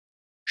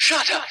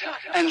Shut up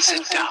and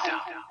sit down.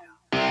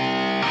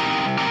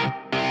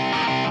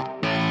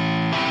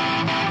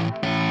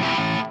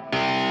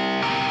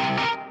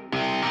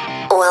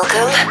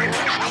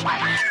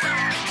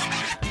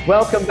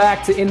 Welcome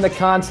back to In the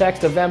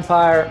Context of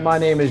Empire. My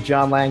name is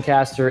John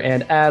Lancaster,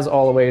 and as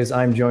always,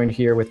 I'm joined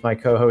here with my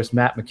co-host,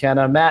 Matt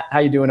McKenna. Matt, how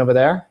you doing over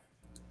there?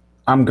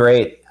 I'm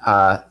great.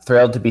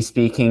 Thrilled to be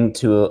speaking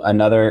to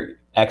another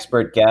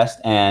expert guest,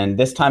 and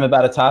this time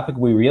about a topic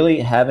we really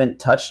haven't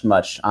touched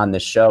much on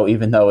this show,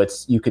 even though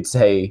it's, you could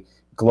say,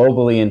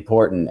 globally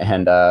important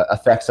and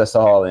affects us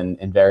all in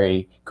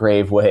very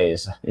grave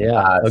ways.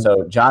 Yeah.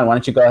 So, John, why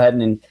don't you go ahead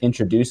and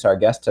introduce our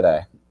guest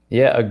today?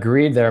 Yeah,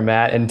 agreed there,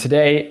 Matt. And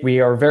today we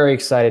are very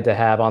excited to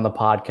have on the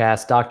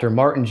podcast Dr.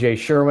 Martin J.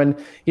 Sherwin.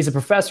 He's a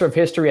professor of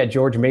history at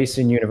George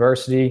Mason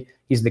University.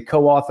 He's the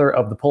co-author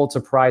of the Pulitzer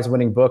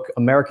Prize-winning book,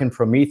 American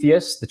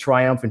Prometheus, The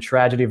Triumph and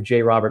Tragedy of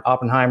J. Robert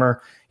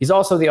Oppenheimer. He's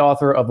also the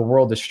author of A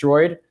World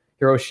Destroyed,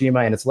 Hiroshima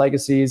and Its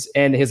Legacies,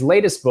 and his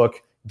latest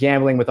book,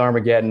 Gambling with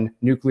Armageddon,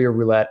 Nuclear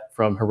Roulette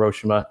from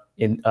Hiroshima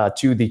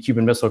to the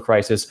Cuban Missile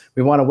Crisis.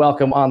 We want to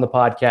welcome on the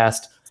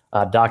podcast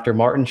Dr.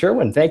 Martin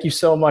Sherwin. Thank you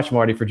so much,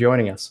 Marty, for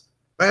joining us.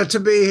 Glad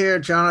to be here,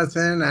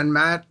 Jonathan and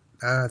Matt.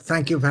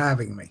 Thank you for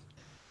having me.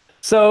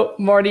 So,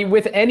 Marty,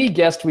 with any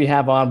guest we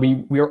have on,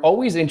 we are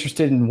always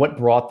interested in what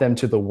brought them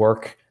to the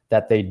work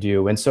that they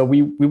do. And so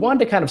we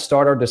wanted to kind of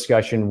start our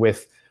discussion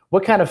with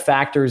what kind of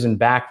factors and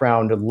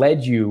background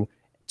led you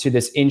to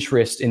this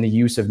interest in the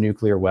use of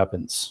nuclear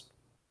weapons.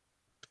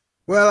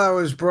 Well, I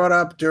was brought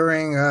up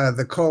during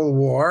the Cold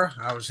War.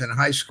 I was in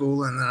high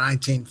school in the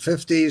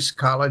 1950s,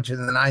 college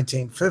in the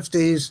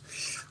 1950s.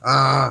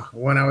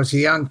 When I was a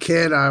young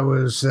kid, I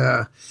was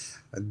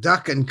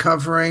duck and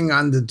covering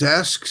under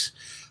desks.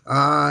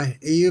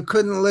 You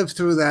couldn't live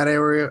through that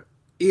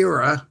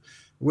era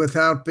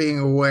without being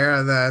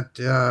aware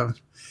that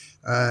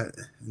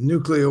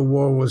nuclear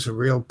war was a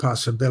real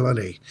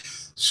possibility.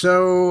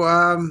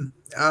 So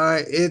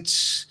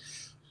it's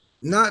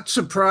not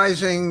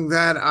surprising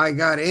that I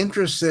got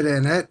interested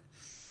in it,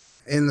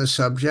 in the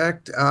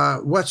subject.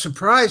 What's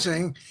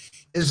surprising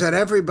is that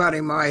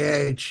everybody my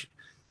age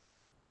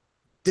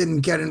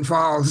didn't get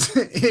involved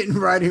in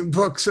writing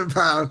books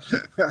about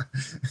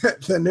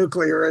the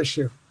nuclear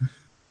issue.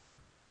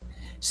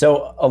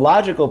 So a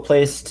logical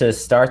place to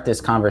start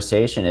this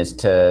conversation is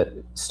to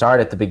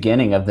start at the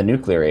beginning of the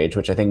nuclear age,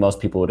 which I think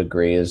most people would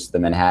agree is the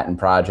Manhattan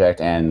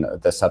Project and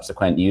the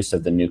subsequent use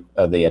of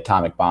the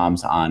atomic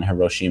bombs on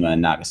Hiroshima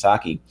and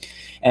Nagasaki.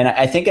 And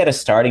I think at a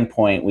starting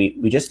point,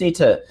 we just need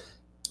to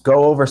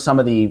go over some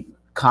of the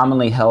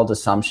commonly held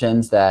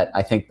assumptions that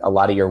I think a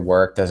lot of your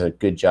work does a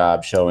good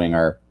job showing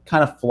are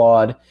kind of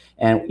flawed.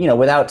 And, you know,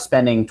 without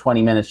spending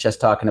 20 minutes just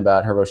talking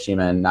about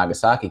Hiroshima and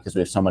Nagasaki, because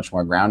we have so much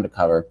more ground to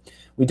cover,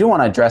 we do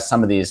want to address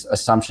some of these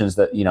assumptions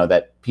that, you know,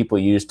 that people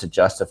use to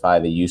justify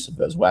the use of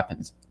those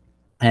weapons.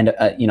 And,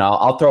 you know,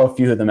 I'll throw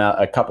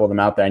a couple of them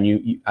out there, and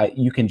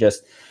you can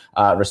just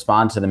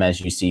respond to them as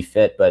you see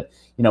fit. But,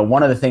 you know,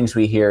 one of the things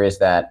we hear is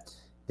that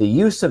the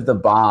use of the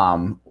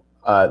bomb,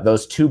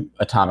 those two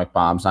atomic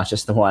bombs, not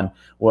just the one,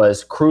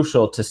 was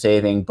crucial to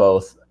saving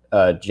both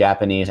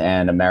Japanese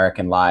and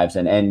American lives.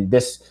 And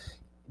this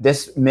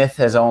myth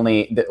has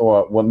only,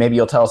 or well, maybe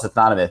you'll tell us it's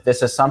not a myth,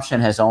 this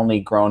assumption has only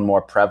grown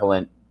more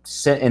prevalent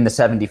in the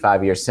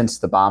 75 years since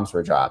the bombs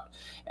were dropped.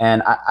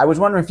 And I was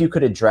wondering if you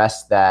could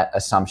address that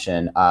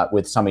assumption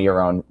with some of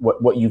your own,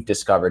 what you've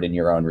discovered in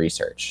your own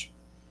research.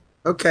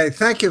 Okay,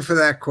 thank you for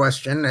that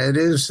question. It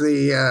is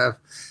the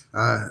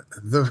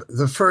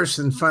first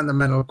and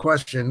fundamental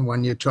question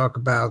when you talk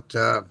about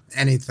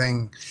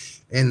anything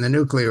in the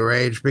nuclear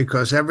age,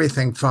 because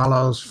everything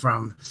follows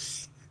from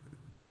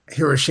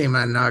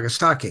Hiroshima and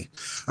Nagasaki.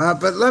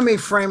 But let me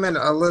frame it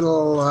a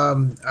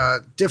little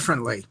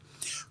differently.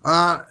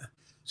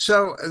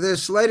 So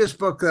this latest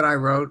book that I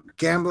wrote,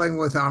 Gambling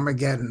with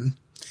Armageddon,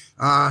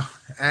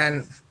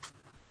 and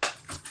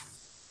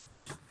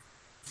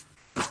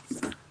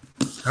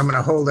I'm going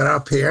to hold it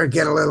up here,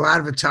 get a little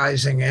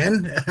advertising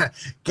in.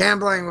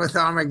 Gambling with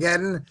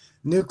Armageddon,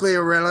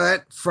 Nuclear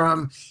Roulette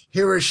from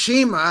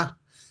Hiroshima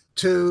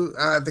to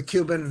the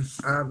Cuban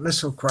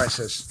Missile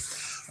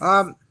Crisis.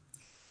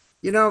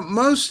 You know,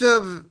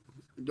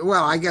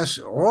 I guess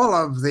all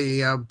of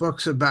the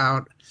books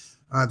about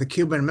the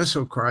Cuban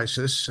Missile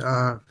Crisis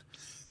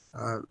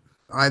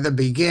either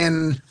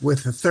begin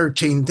with the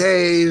 13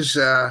 days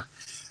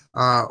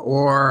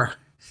or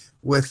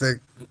with the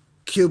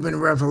Cuban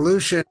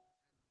Revolution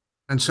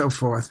and so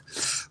forth.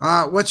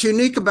 What's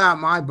unique about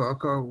my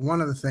book, or one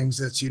of the things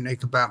that's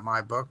unique about my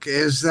book,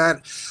 is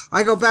that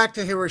I go back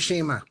to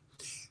Hiroshima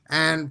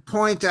and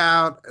point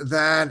out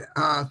that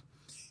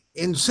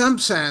in some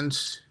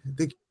sense,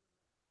 the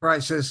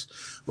crisis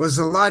was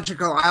the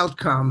logical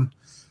outcome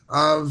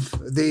of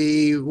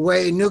the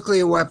way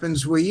nuclear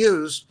weapons were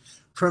used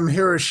from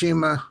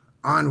Hiroshima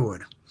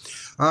onward.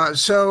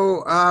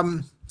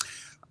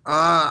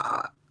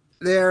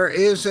 There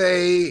is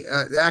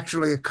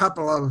actually a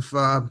couple of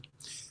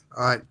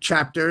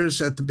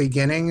chapters at the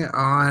beginning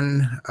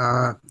on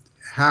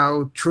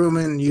how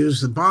Truman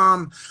used the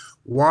bomb,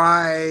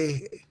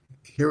 why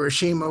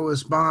Hiroshima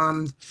was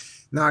bombed,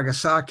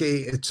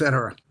 Nagasaki,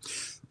 etc.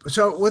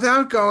 So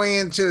without going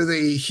into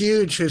the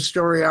huge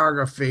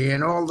historiography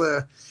and all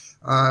the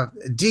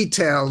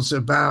details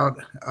about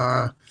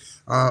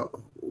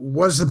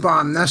was the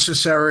bomb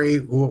necessary,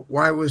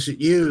 why was it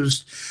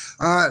used,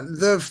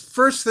 the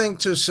first thing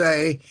to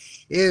say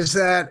is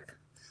that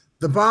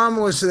the bomb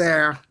was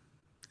there,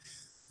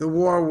 the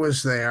war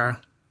was there,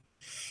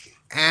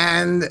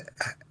 and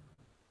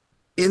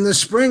in the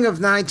spring of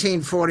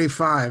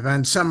 1945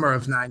 and summer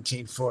of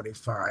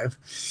 1945,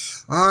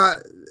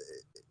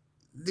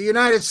 the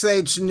United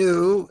States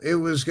knew it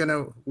was going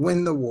to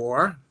win the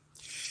war,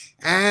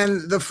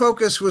 and the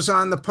focus was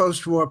on the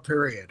post-war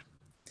period.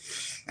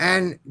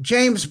 And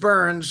James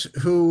Burns,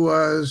 who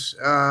was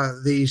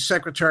the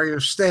Secretary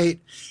of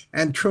State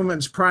and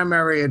Truman's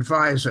primary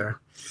advisor,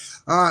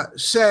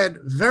 said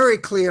very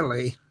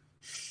clearly,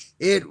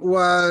 it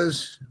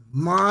was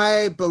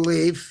my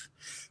belief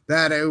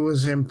that it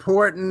was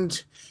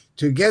important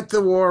to get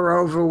the war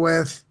over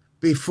with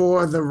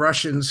before the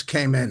Russians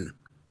came in.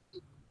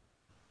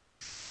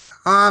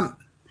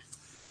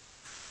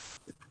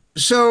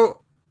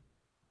 So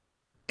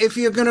if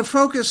you're going to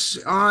focus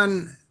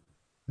on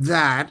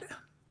that,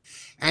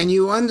 and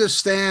you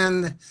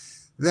understand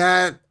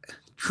that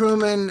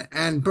Truman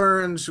and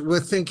Burns were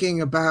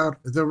thinking about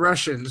the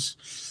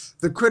Russians,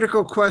 the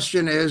critical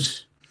question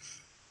is,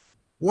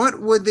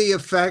 what would the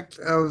effect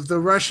of the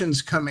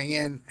Russians coming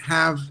in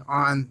have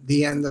on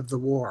the end of the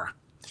war?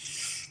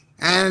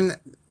 And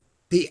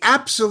the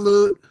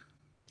absolute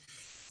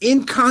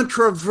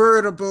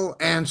incontrovertible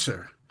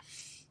answer,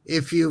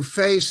 if you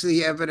face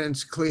the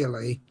evidence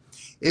clearly,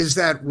 is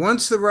that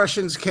once the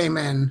Russians came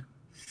in,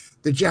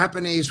 the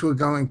Japanese were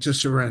going to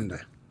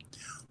surrender.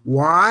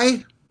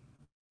 Why?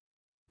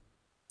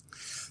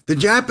 The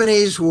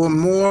Japanese were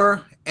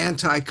more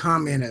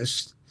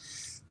anti-communist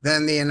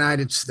than the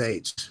United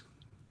States.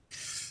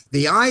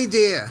 The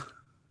idea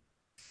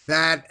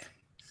that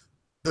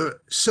the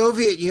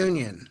Soviet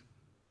Union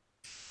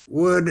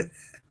would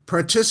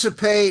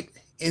participate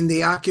in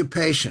the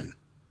occupation,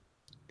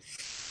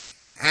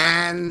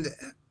 and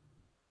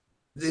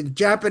the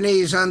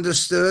Japanese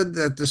understood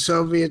that the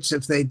Soviets,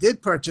 if they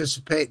did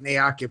participate in the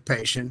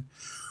occupation,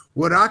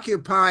 would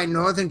occupy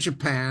northern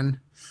Japan,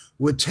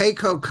 would take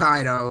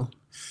Hokkaido,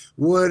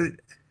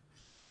 would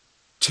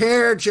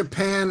tear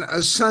Japan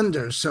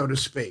asunder, so to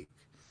speak,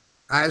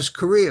 as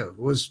Korea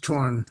was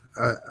torn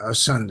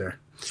asunder.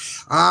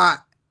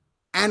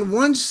 And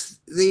once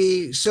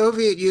the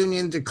Soviet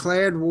Union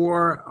declared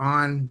war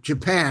on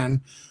Japan,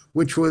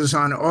 which was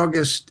on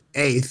August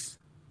 8th,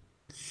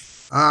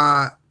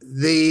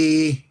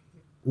 the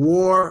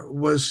war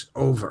was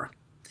over.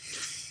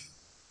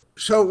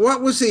 So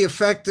what was the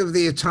effect of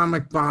the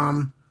atomic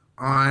bomb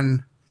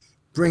on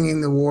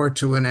bringing the war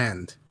to an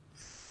end?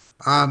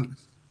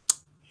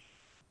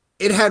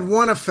 It had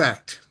one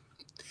effect.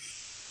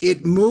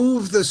 It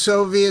moved the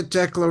Soviet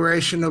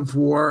declaration of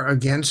war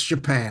against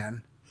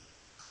Japan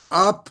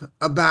up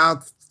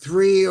about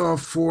 3 or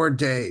 4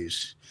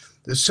 days.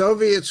 The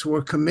Soviets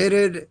were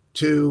committed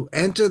to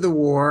enter the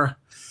war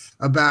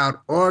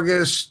about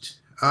August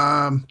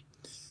 10th,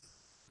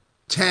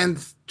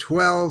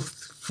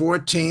 12th,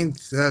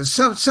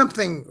 14th,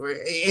 something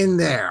in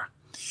there.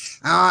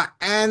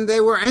 And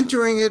they were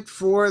entering it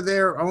for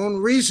their own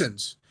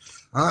reasons.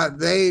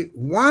 They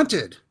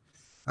wanted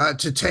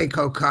to take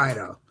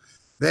Hokkaido.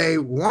 They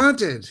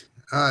wanted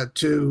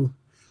to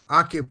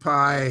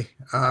occupy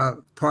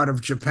part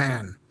of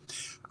Japan.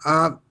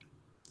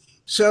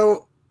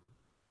 So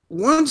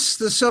once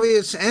the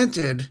Soviets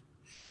entered,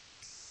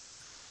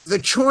 the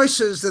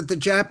choices that the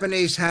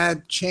Japanese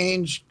had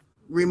changed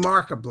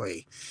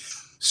remarkably.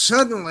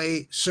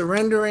 Suddenly,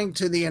 surrendering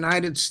to the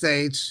United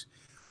States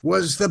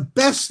was the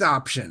best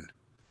option,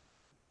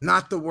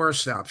 not the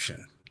worst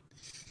option.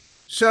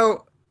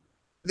 So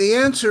the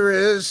answer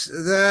is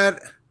that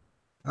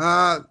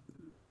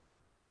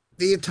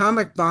the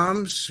atomic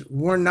bombs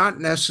were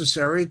not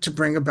necessary to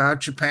bring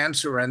about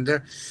Japan's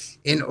surrender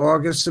in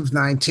August of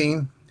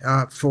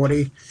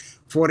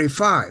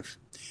 1945.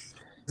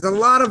 There's a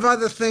lot of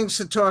other things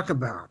to talk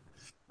about.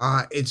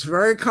 It's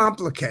very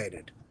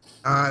complicated.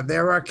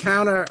 There are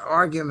counter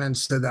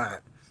arguments to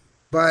that.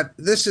 But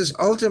this is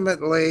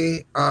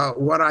ultimately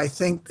what I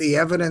think the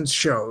evidence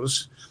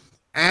shows.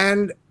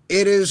 And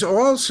it is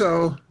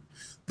also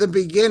the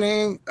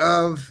beginning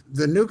of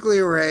the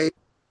nuclear age,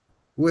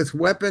 with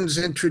weapons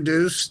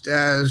introduced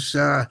as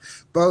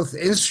both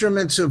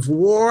instruments of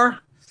war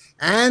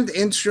and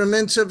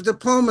instruments of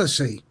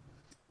diplomacy.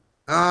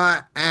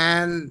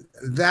 And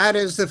that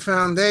is the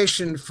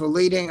foundation for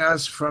leading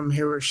us from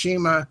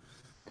Hiroshima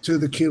to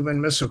the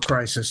Cuban Missile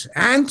Crisis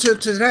and to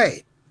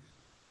today.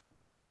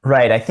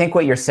 Right. I think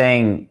what you're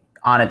saying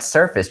on its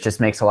surface just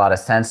makes a lot of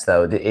sense,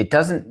 though. It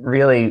doesn't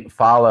really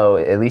follow,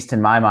 at least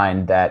in my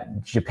mind,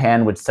 that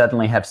Japan would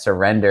suddenly have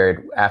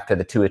surrendered after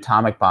the 2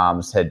 atomic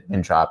bombs had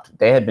been dropped.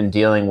 They had been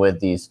dealing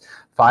with these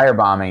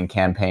firebombing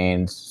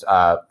campaigns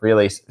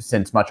really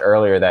since much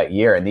earlier that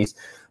year. And these,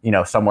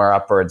 somewhere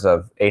upwards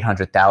of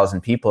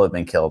 800,000 people have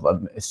been killed.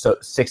 So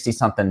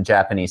 60-something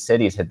Japanese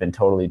cities had been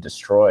totally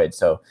destroyed.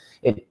 So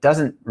it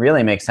doesn't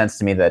really make sense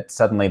to me that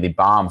suddenly the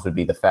bombs would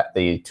be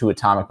the two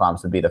atomic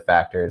bombs would be the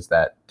factors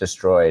that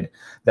destroyed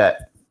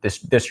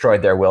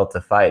their will to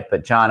fight.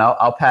 But John,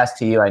 I'll pass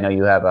to you. I know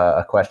you have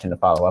a question to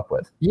follow up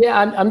with. Yeah,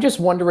 I'm just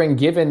wondering,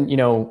 given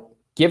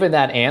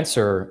that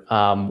answer,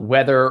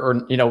 whether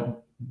or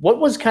what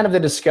was kind of the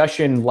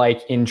discussion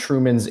like in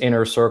Truman's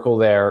inner circle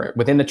there,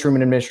 within the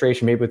Truman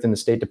administration, maybe within the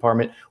State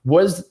Department?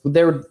 Was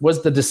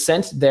the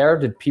dissent there?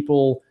 Did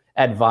people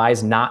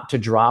advise not to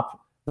drop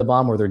the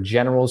bomb? Were there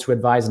generals who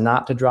advised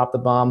not to drop the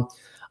bomb?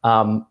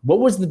 What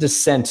was the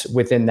dissent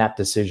within that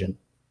decision,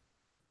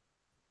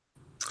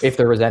 if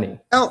there was any?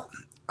 Well,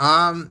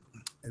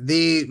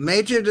 the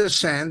major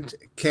dissent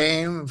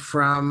came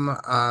from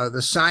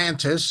the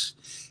scientists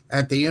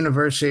at the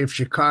University of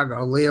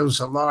Chicago, Leo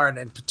Szilard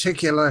in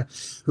particular,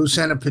 who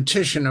sent a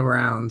petition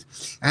around.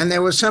 And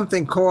there was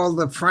something called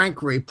the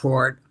Frank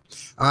Report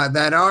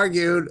that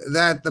argued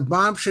that the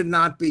bomb should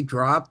not be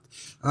dropped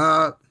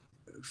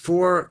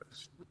for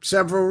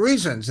several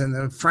reasons. And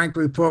the Frank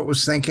Report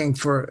was thinking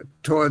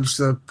towards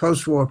the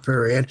post-war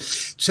period,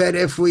 said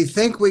if we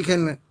think we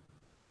can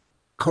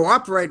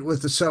cooperate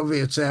with the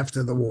Soviets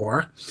after the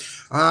war,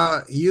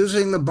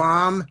 using the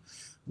bomb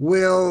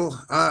will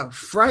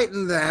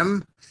frighten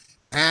them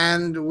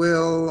and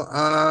will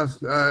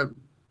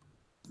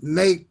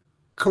make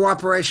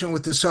cooperation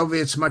with the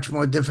Soviets much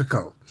more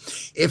difficult.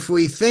 If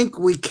we think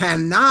we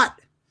cannot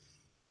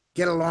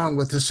get along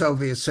with the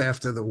Soviets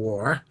after the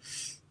war,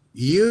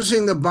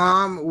 using the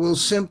bomb will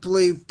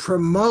simply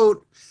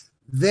promote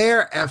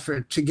their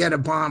effort to get a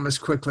bomb as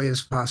quickly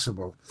as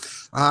possible.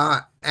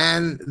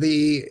 And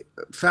the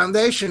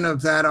foundation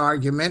of that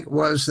argument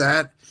was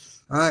that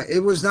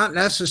it was not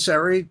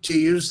necessary to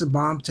use the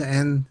bomb to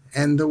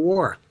end the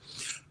war.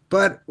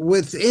 But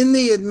within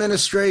the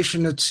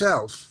administration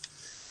itself,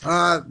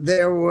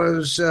 there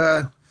was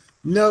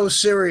no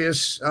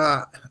serious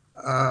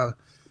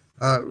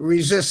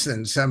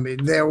resistance. I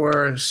mean, there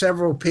were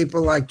several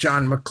people like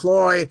John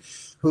McCloy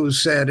who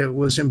said it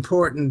was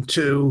important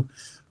to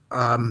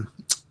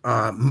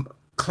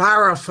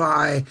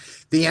clarify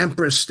the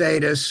emperor's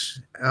status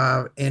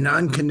in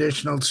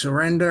unconditional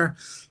surrender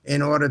in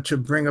order to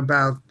bring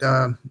about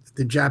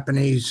the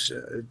Japanese,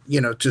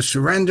 to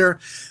surrender.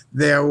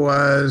 There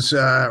was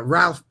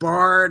Ralph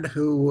Bard,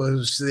 who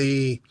was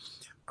the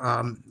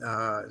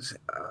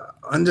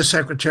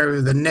Undersecretary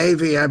of the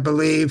Navy, I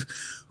believe,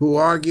 who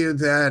argued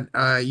that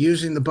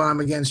using the bomb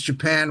against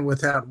Japan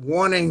without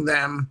warning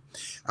them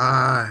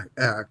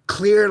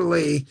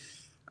clearly,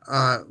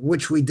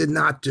 which we did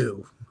not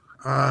do,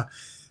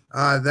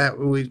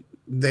 that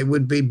they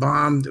would be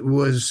bombed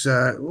was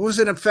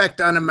in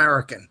effect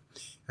un-American.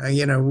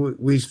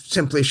 We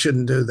simply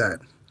shouldn't do that.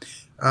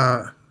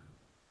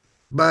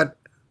 But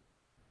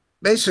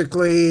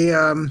basically,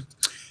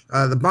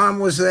 the bomb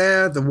was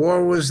there, the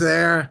war was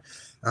there,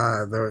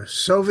 the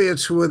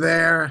Soviets were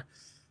there,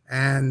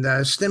 and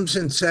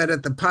Stimson said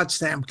at the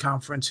Potsdam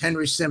Conference,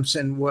 Henry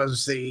Stimson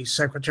was the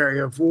Secretary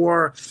of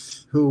War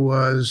who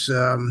was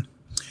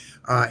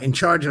in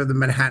charge of the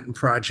Manhattan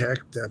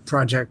Project, the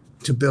project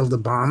to build a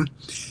bomb.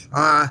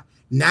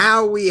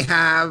 Now we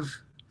have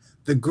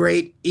the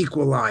great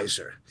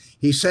equalizer.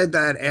 He said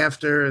that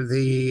after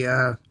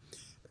the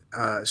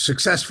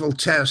successful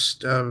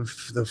test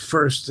of the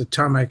first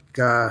atomic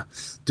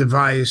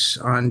device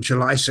on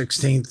July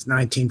 16th,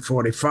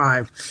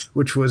 1945,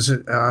 which was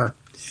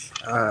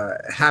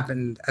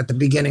happened at the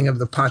beginning of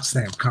the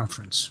Potsdam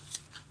Conference.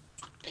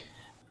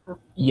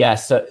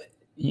 Yes,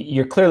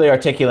 you're clearly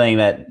articulating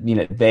that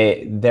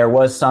there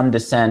was some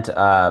dissent,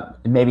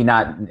 maybe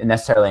not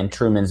necessarily in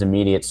Truman's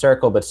immediate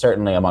circle, but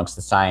certainly amongst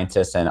the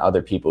scientists and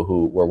other people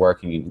who were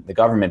working in the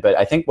government. But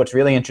I think what's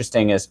really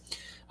interesting is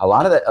a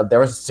lot of there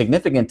was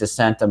significant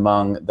dissent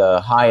among the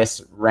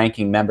highest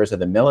ranking members of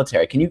the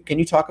military. Can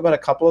you talk about a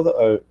couple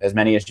of as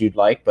many as you'd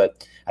like?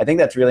 But I think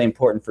that's really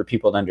important for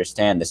people to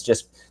understand.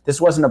 This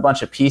wasn't a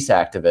bunch of peace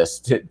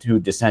activists who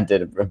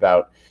dissented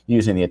about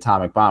using the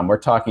atomic bomb. We're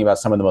talking about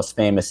some of the most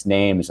famous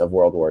names of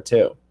World War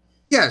II.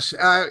 Yes,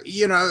 I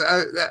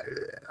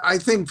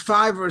think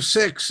 5 or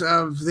 6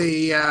 of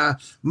the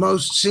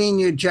most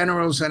senior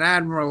generals and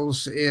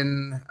admirals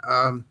in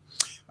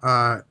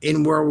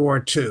World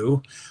War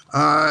II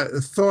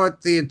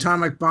thought the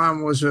atomic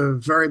bomb was a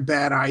very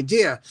bad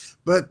idea.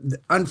 But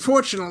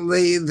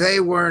unfortunately, they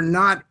were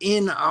not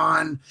in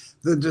on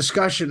the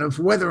discussion of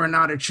whether or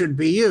not it should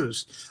be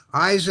used.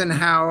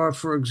 Eisenhower,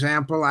 for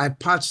example, at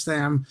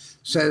Potsdam,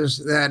 says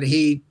that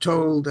he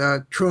told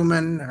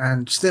Truman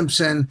and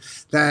Stimson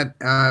that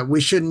we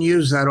shouldn't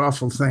use that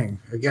awful thing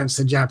against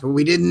the Japanese.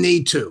 We didn't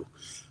need to.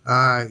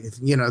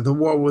 The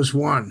war was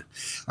won.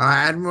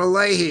 Admiral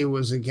Leahy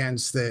was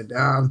against it.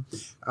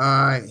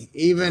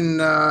 Even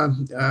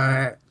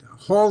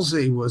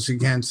Halsey was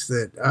against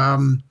it.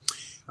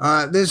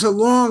 There's a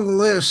long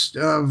list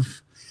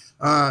of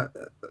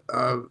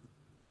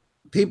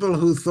people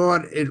who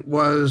thought it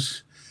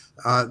was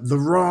the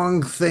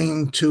wrong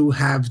thing to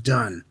have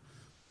done.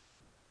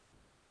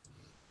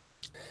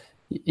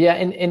 Yeah,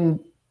 and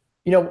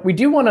we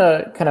do want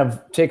to kind of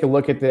take a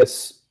look at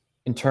this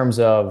in terms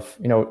of,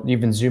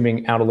 even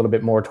zooming out a little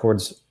bit more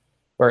towards,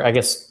 or I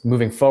guess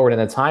moving forward in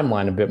the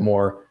timeline a bit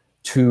more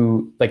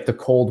to like the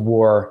Cold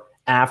War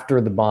after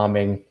the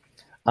bombing.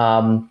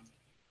 And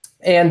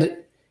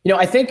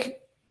I think,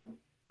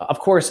 of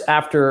course,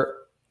 after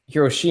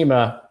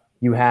Hiroshima,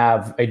 you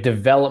have a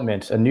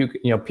development,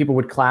 people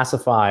would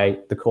classify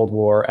the Cold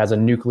War as a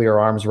nuclear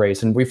arms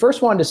race. And we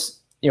first wanted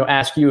to,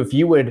 ask you if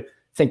you would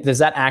think, does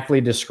that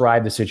actually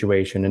describe the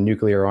situation, a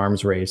nuclear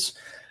arms race?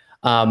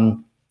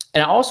 And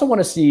I also want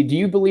to see, do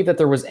you believe that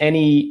there was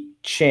any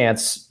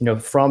chance,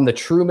 from the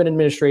Truman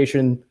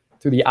administration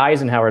through the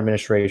Eisenhower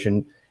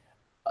administration,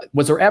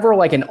 was there ever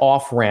like an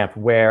off-ramp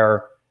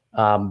where,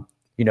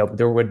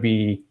 there would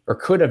be or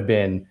could have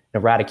been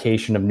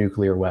eradication of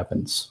nuclear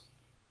weapons?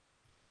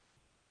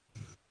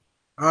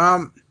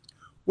 Well,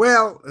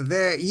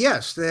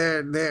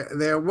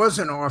 there was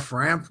an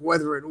off-ramp.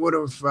 Whether it would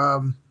have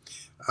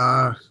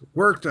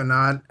worked or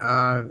not,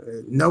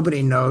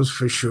 nobody knows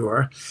for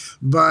sure.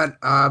 But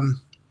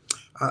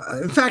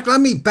in fact,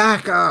 let me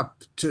back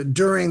up to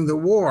during the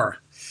war.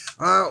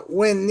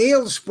 When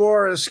Niels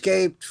Bohr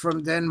escaped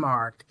from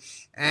Denmark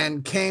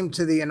and came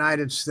to the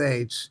United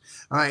States,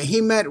 he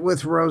met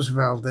with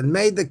Roosevelt and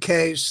made the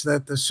case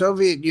that the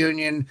Soviet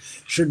Union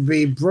should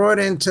be brought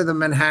into the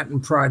Manhattan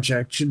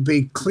Project, should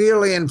be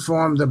clearly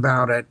informed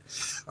about it,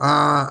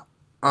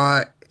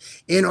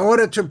 in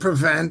order to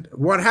prevent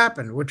what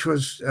happened, which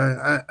was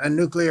a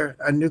nuclear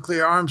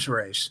arms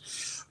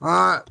race.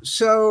 That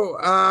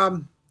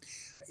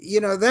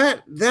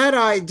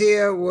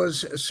idea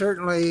was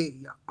certainly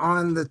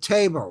on the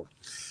table.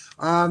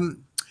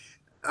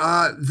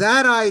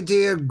 That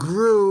idea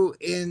grew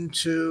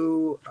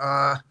into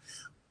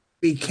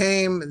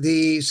became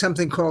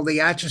something called the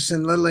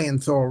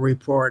Acheson-Lilienthal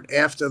report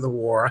after the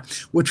war,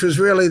 which was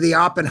really the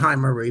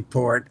Oppenheimer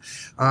report.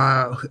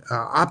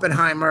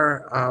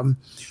 Oppenheimer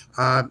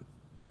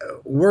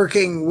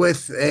working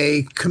with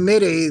a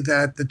committee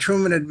that the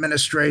Truman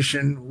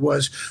administration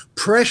was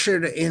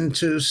pressured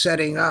into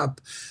setting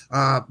up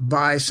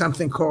by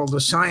something called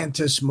the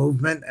scientist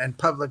movement and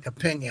public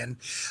opinion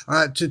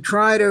to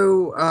try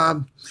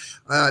to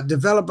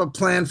develop a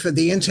plan for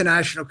the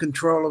international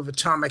control of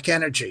atomic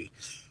energy,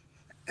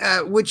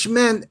 which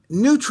meant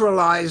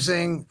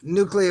neutralizing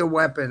nuclear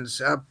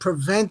weapons,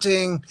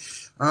 preventing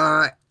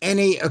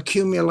any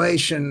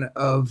accumulation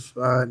of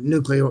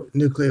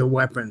nuclear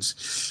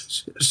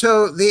weapons.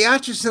 So the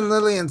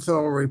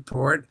Acheson-Lilienthal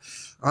report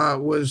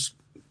was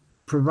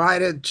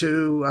provided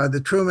to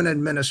the Truman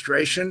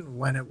administration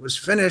when it was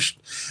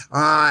finished,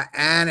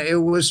 and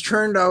it was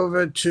turned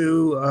over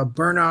to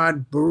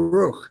Bernard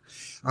Baruch,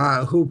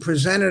 who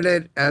presented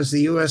it as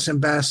the U.S.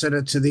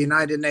 ambassador to the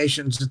United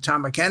Nations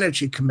Atomic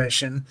Energy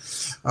Commission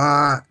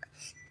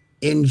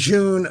in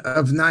June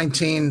of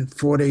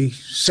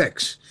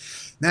 1946.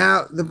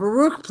 Now, the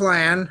Baruch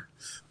plan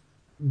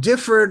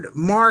differed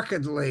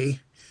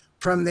markedly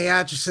from the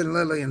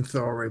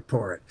Acheson-Lilienthal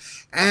report.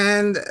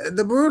 And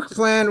the Baruch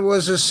plan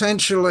was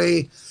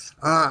essentially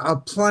a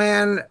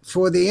plan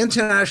for the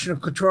international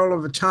control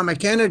of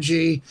atomic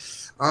energy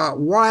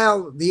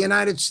while the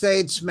United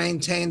States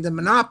maintained the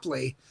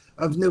monopoly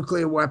of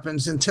nuclear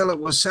weapons until it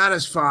was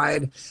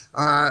satisfied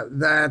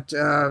that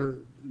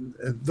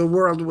the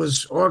world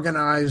was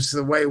organized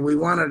the way we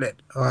wanted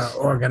it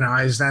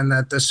organized, and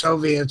that the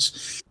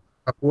Soviets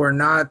were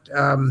not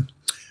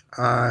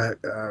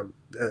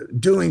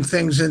doing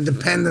things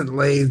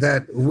independently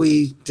that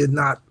we did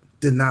not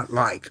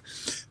like.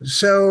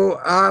 So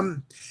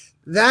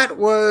that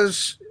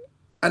was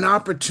an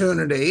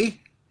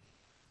opportunity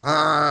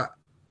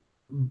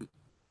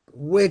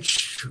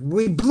which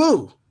we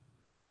blew,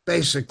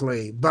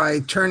 basically,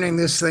 by turning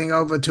this thing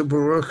over to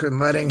Baruch and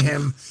letting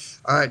him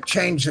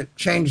change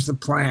the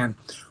plan.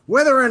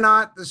 Whether or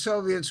not the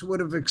Soviets would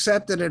have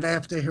accepted it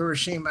after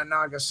Hiroshima and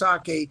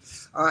Nagasaki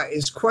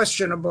is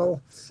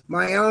questionable.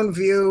 My own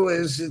view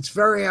is it's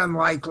very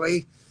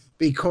unlikely,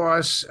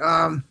 because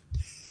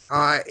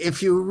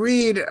if you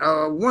read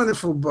a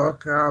wonderful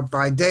book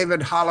by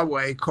David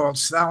Holloway called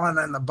Stalin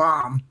and the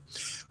Bomb,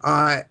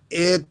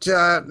 it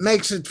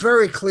makes it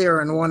very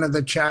clear in one of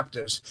the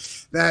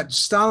chapters that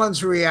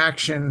Stalin's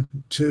reaction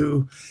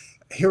to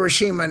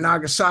Hiroshima and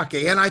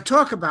Nagasaki, and I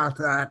talk about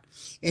that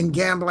in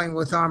Gambling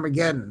with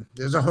Armageddon.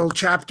 There's a whole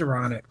chapter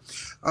on it.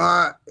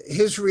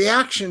 His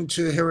reaction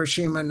to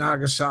Hiroshima and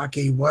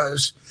Nagasaki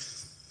was,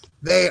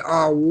 they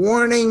are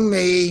warning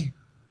me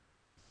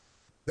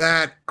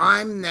that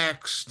I'm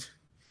next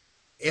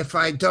if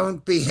I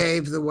don't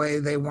behave the way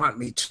they want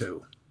me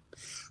to.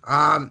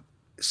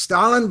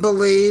 Stalin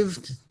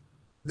believed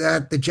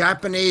that the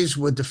Japanese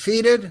were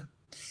defeated,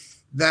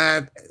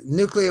 that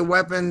nuclear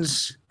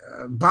weapons,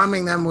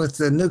 bombing them with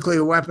the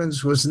nuclear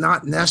weapons was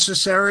not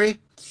necessary,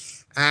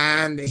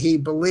 and he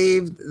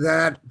believed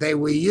that they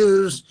were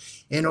used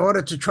in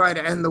order to try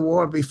to end the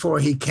war before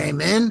he came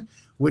in,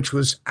 which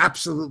was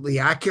absolutely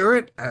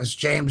accurate, as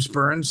James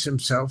Burns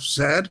himself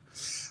said.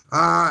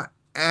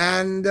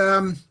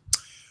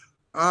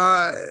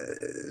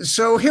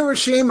 So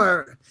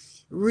Hiroshima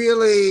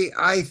really,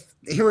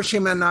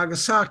 Hiroshima and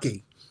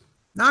Nagasaki.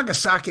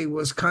 Nagasaki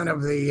was kind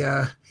of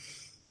the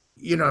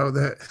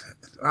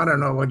I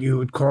don't know what you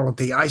would call it,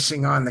 the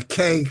icing on the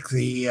cake,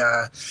 the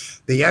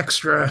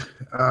extra,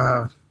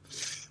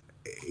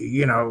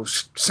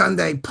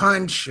 Sunday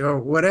punch or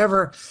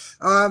whatever.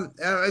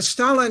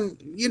 Stalin,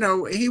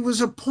 he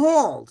was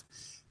appalled.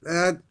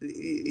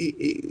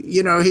 He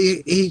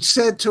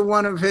said to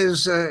one of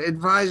his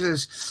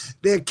advisors,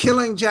 "They're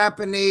killing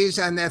Japanese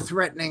and they're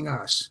threatening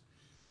us."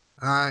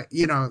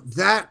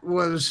 That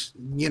was,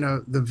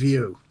 the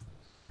view.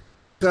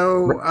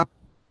 So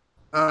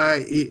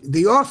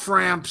the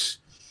off-ramps,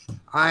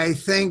 I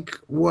think,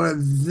 were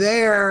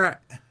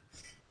there,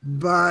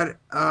 but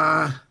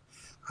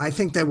I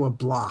think they were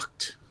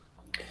blocked.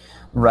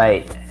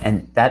 Right.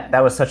 And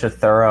that was such a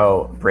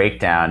thorough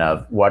breakdown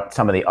of what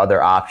some of the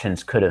other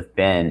options could have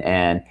been.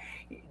 And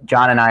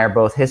John and I are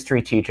both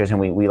history teachers, and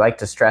we like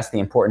to stress the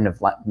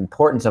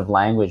importance of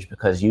language,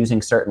 because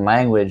using certain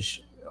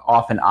language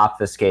often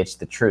obfuscates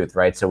the truth,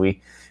 right? So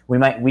we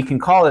can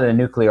call it a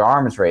nuclear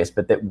arms race,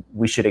 but that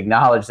we should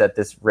acknowledge that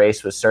this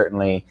race was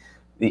certainly,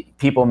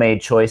 people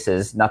made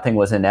choices. Nothing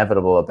was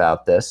inevitable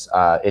about this.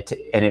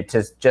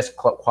 It just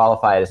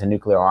qualify it as a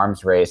nuclear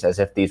arms race as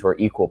if these were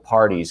equal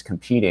parties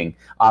competing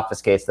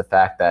obfuscates the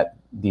fact that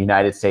the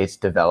United States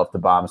developed the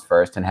bombs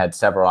first and had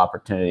several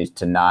opportunities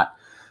to not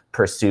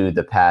pursue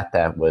the path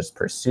that was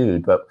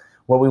pursued. But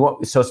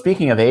so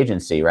speaking of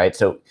agency, right?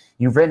 So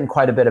you've written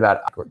quite a bit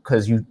about,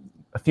 because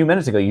a few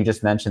minutes ago, you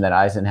just mentioned that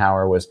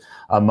Eisenhower was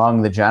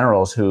among the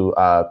generals who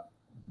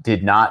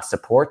did not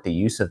support the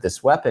use of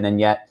this weapon. And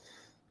yet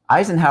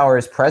Eisenhower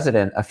is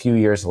president a few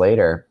years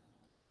later.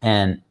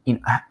 And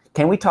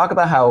can we talk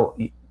about how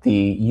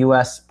the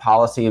U.S.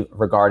 policy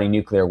regarding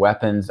nuclear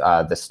weapons,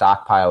 the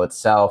stockpile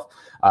itself,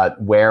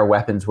 where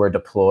weapons were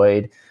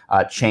deployed,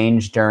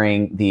 changed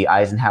during the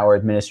Eisenhower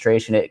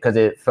administration? Because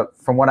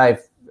from what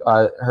I've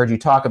heard you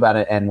talk about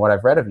it and what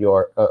I've read of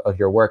your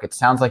work, it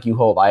sounds like you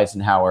hold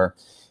Eisenhower,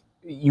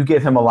 you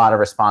give him a lot of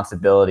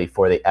responsibility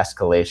for the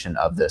escalation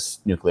of this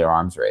nuclear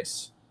arms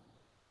race.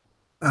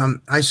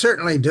 I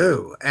certainly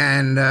do.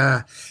 And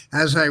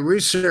as I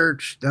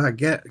researched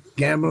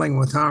Gambling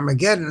with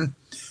Armageddon,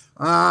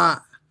 I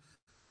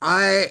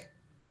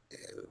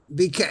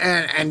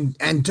became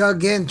and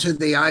dug into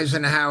the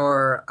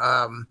Eisenhower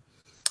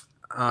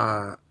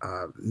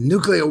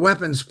nuclear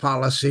weapons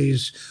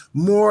policies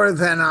more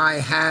than I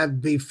had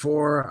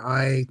before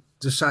I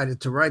decided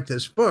to write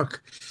this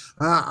book.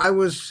 I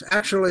was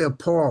actually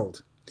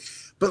appalled.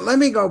 But let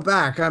me go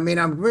back. I mean,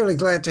 I'm really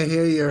glad to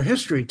hear your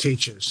history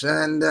teachers.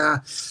 And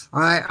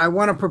I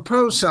want to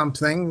propose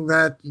something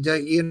that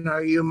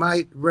you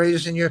might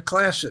raise in your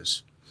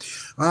classes.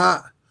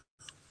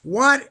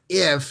 What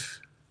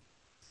if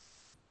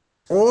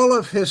all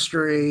of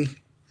history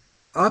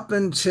up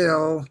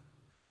until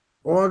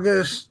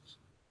August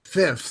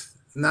 5th,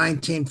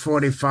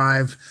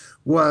 1945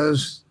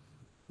 was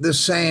the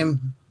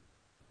same,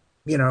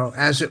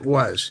 as it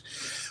was.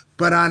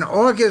 But on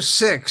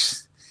August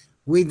 6th,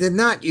 we did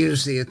not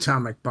use the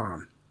atomic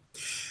bomb.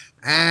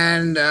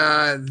 And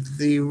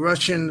the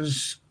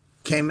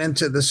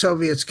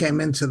Soviets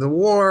came into the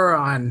war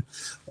on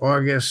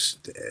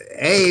August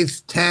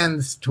 8th,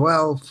 10th,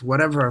 12th,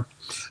 whatever.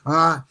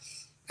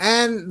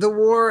 And the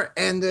war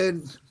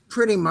ended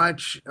pretty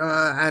much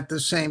at the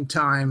same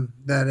time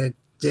that it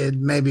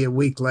did, maybe a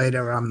week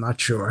later, I'm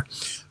not sure.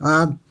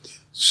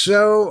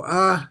 So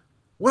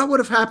what would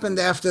have happened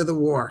after the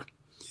war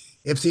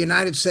if the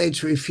United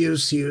States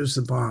refused to use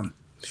the bomb?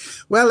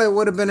 Well, it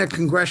would have been a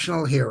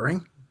congressional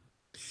hearing.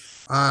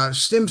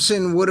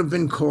 Stimson would have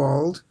been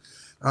called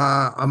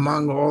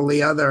among all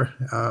the other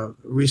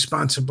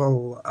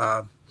responsible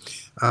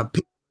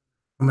people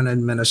in the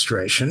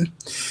administration.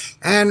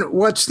 And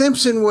what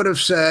Stimson would have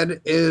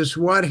said is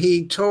what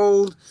he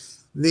told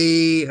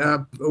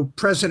the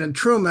President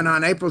Truman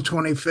on April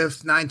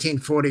 25th,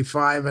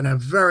 1945, in a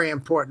very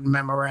important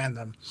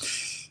memorandum.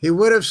 He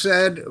would have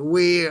said,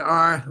 we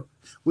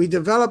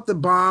developed the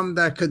bomb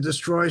that could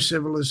destroy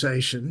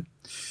civilization.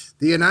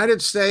 The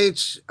United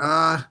States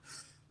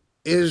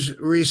is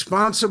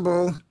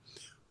responsible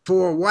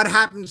for what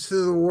happens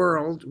to the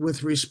world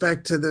with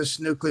respect to this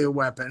nuclear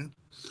weapon.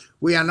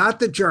 We are not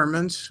the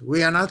Germans.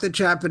 We are not the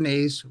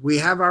Japanese. We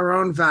have our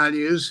own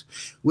values.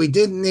 We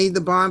didn't need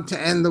the bomb to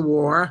end the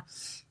war.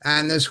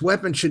 And this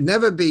weapon should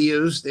never be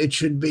used. It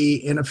should be,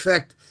 in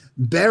effect,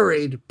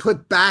 buried,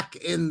 put back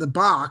in the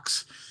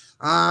box.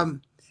 It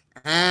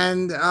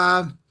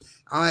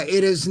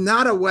is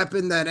not a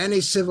weapon that any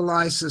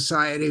civilized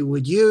society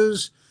would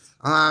use,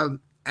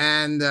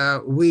 and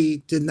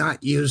we did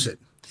not use it.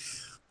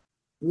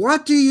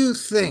 What do you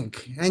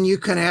think? And you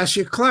can ask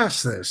your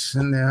class this.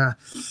 And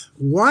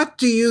what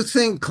do you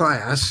think,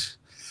 class,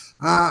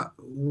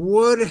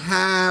 would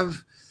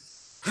have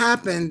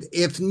happened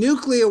if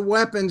nuclear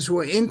weapons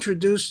were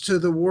introduced to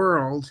the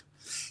world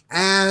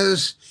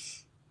as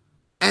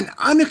an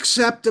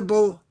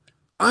unacceptable,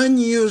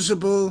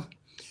 unusable,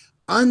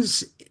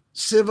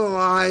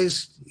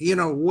 uncivilized,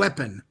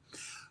 weapon.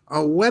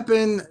 A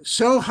weapon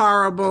so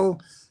horrible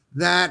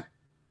that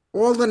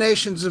all the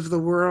nations of the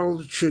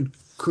world should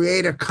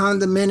create a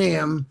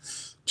condominium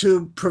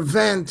to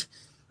prevent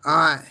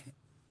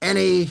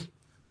any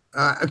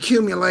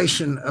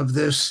accumulation of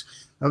this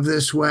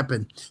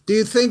weapon. Do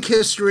you think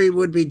history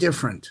would be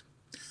different?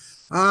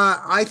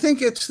 I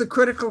think it's the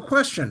critical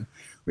question.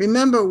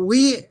 Remember,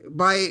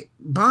 by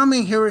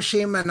bombing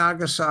Hiroshima and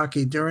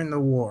Nagasaki during the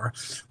war,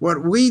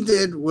 what we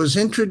did was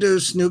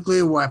introduce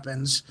nuclear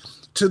weapons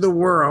to the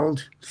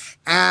world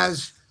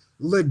as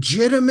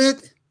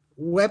legitimate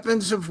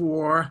weapons of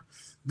war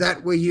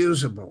that were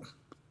usable.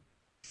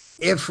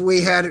 If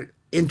we had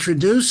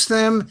introduced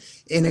them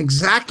in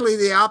exactly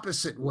the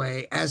opposite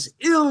way, as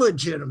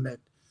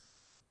illegitimate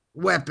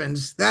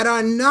weapons that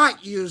are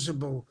not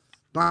usable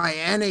by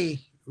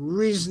any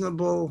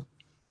reasonable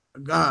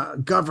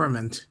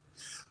government,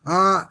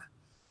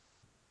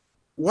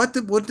 what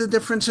would the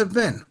difference have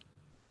been?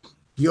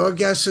 Your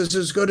guess is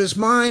as good as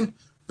mine,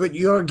 but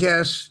your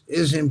guess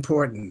is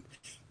important.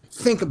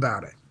 Think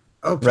about it.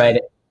 Okay. Right.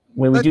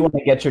 When we do want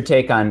to get your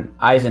take on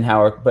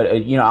Eisenhower, but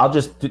I'll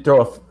just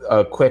throw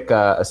a quick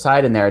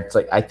aside in there. It's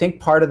like, I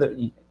think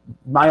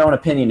my own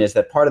opinion is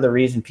that part of the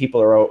reason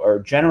people are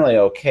generally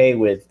okay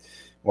with,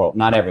 well,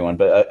 not everyone,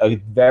 but a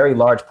very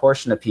large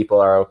portion of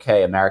people are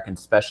okay, Americans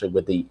especially,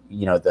 with the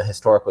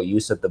historical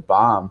use of the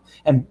bomb,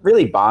 and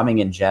really bombing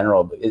in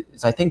general.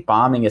 I think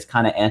bombing is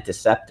kind of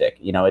antiseptic.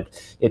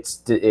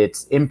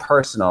 It's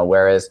impersonal.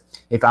 Whereas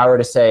if I were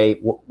to say,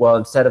 well,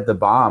 instead of the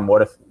bomb,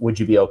 would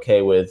you be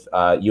okay with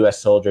U.S.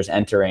 soldiers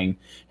entering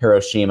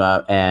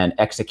Hiroshima and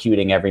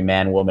executing every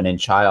man, woman, and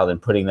child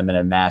and putting them in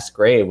a mass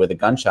grave with a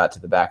gunshot to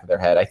the back of their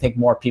head? I think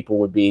more people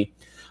would be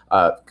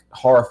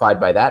horrified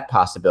by that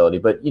possibility.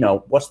 But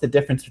what's the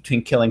difference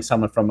between killing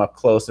someone from up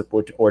close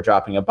or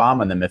dropping a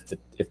bomb on them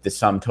if the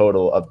sum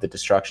total of the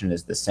destruction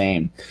is the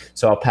same?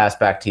 So I'll pass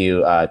back to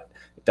you,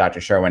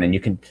 Dr. Sherwin, and you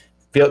can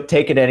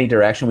take it any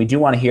direction. We do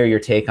want to hear your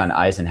take on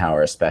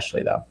Eisenhower,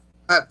 especially, though.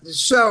 What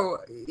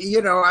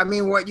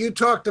you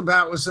talked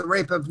about was the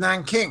rape of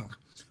Nanking,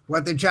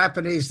 what the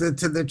Japanese did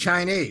to the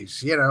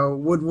Chinese.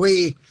 Would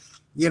we,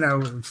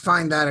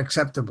 find that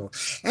acceptable?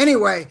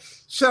 Anyway,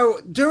 so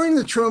during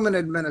the Truman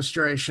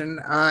administration,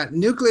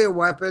 nuclear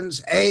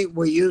weapons, A,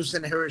 were used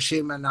in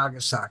Hiroshima and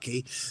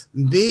Nagasaki.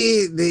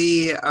 B,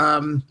 the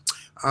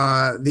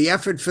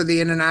effort for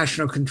the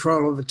international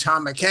control of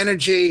atomic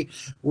energy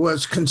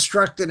was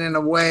constructed in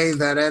a way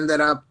that ended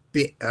up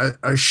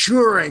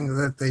assuring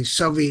that the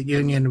Soviet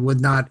Union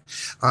would not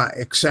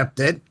accept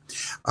it.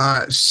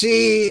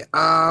 C,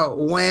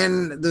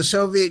 when the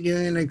Soviet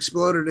Union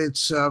exploded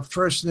its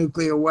first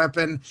nuclear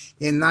weapon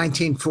in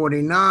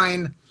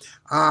 1949,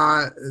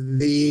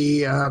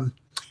 the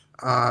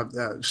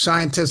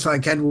scientists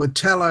like Edward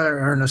Teller,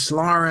 Ernest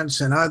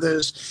Lawrence, and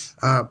others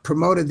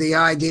promoted the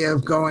idea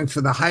of going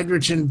for the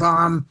hydrogen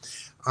bomb.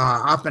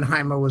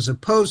 Oppenheimer was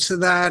opposed to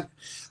that.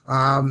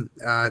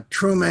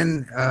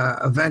 Truman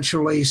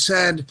eventually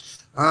said,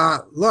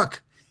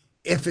 look,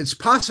 if it's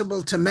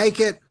possible to make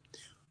it,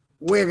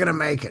 we're going to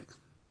make it.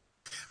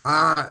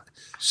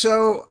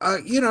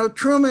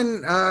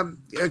 Truman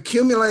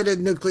accumulated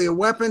nuclear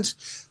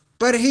weapons,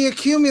 but he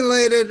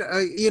accumulated,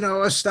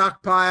 a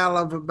stockpile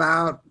of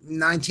about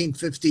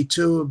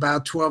 1952,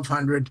 about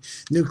 1,200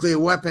 nuclear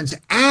weapons.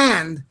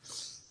 And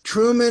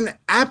Truman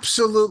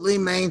absolutely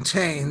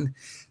maintained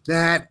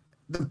that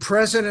the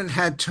president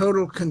had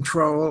total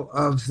control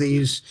of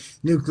these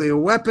nuclear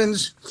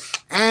weapons.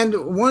 And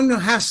one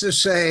has to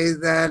say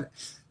that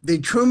the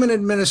Truman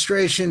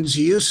administration's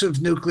use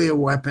of nuclear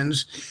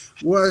weapons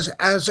was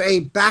as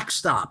a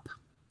backstop.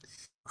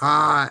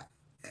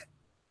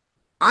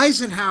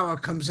 Eisenhower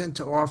comes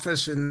into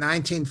office in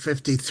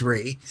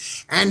 1953,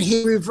 and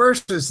he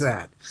reverses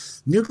that.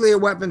 Nuclear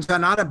weapons are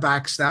not a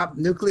backstop.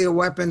 Nuclear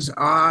weapons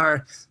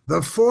are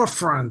the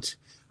forefront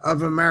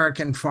of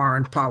American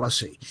foreign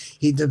policy.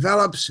 He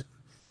develops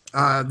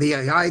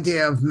the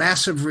idea of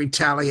massive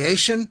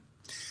retaliation,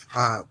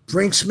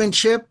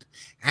 brinksmanship,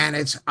 and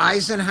it's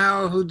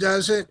Eisenhower who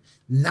does it,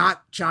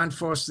 not John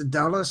Foster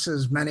Dulles,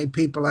 as many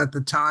people at the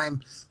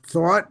time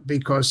thought,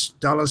 because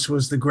Dulles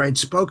was the great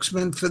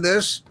spokesman for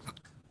this.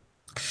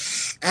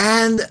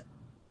 And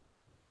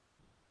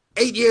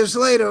 8 years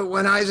later,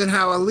 when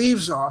Eisenhower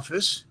leaves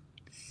office,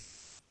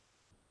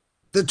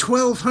 the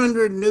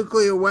 1,200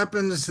 nuclear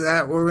weapons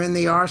that were in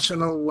the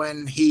arsenal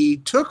when he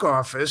took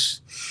office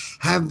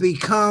have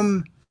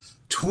become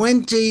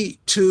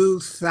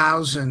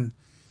 22,000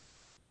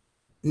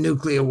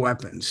 nuclear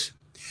weapons.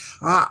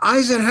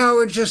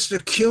 Eisenhower just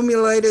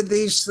accumulated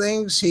these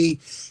things. He,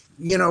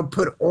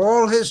 put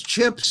all his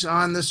chips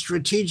on the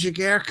Strategic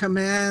Air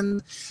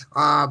Command.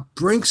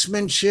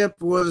 Brinksmanship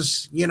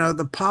was,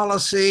 the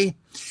policy.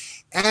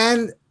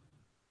 And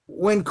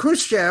when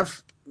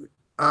Khrushchev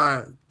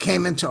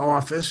came into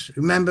office,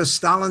 remember,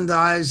 Stalin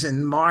dies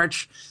in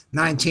March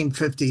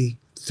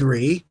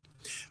 1953.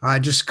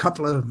 just a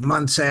couple of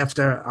months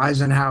after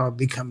Eisenhower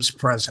becomes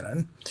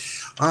president.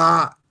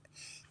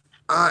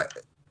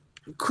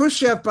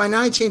 Khrushchev, by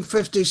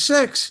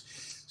 1956,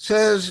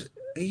 says,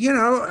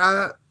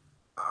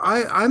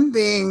 I'm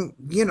being,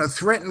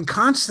 threatened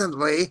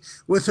constantly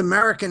with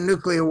American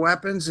nuclear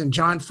weapons and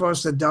John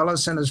Foster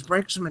Dulles and his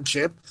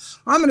brinksmanship.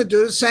 I'm going to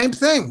do the same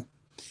thing.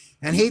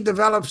 And he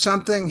developed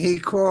something he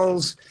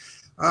calls,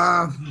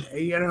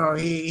 he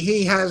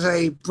has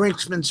a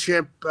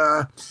brinksmanship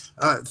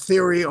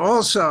theory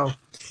also.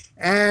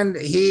 And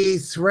he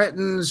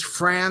threatens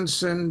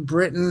France and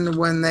Britain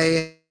when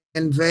they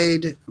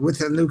invade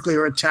with a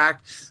nuclear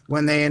attack,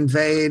 when they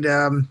invade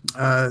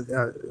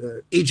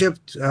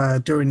Egypt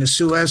during the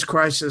Suez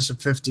Crisis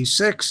of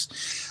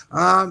 56.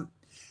 What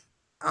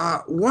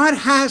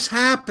has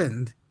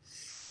happened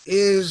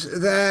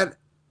is that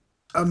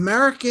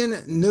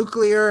American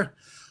nuclear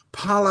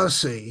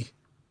policy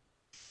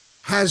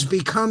has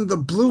become the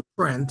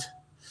blueprint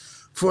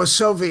for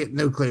Soviet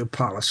nuclear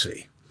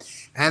policy.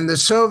 And the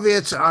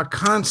Soviets are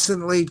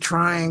constantly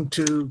trying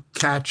to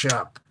catch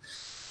up.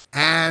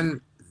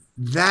 And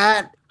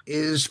that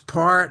is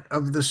part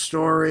of the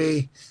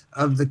story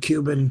of the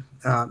Cuban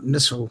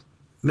missile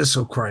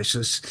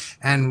crisis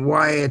and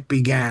why it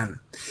began.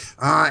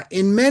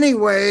 In many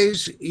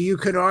ways, you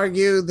could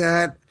argue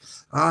that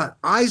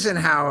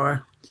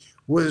Eisenhower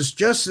was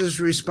just as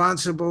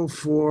responsible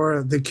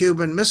for the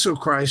Cuban Missile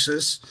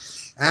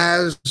Crisis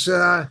as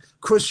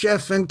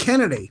Khrushchev and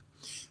Kennedy.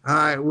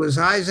 It was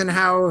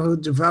Eisenhower who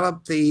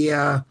developed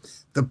the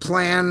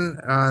plan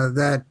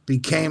that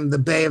became the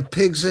Bay of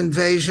Pigs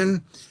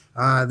invasion.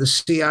 The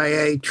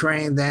CIA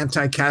trained the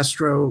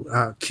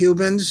anti-Castro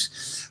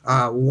Cubans.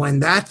 When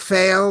that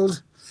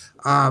failed,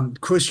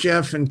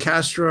 Khrushchev and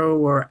Castro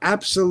were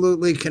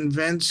absolutely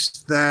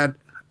convinced that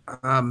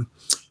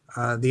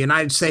the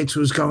United States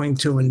was going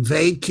to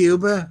invade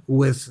Cuba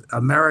with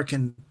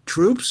American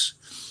troops.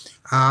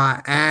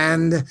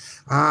 And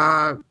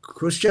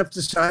Khrushchev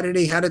decided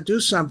he had to do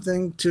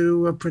something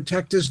to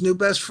protect his new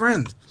best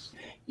friend.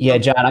 Yeah,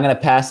 John, I'm going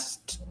to pass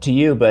to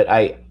you, but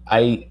I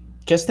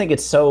just think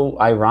it's so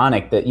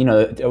ironic that,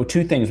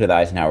 two things with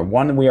Eisenhower.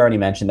 One, we already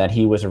mentioned that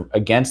he was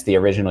against the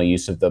original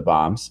use of the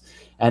bombs.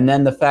 And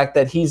then the fact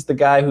that he's the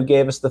guy who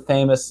gave us the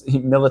famous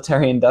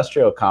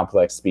military-industrial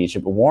complex speech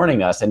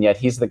warning us, and yet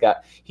he's the guy,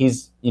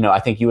 I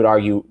think you would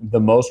argue,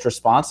 the most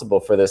responsible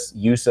for this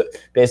use of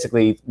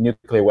basically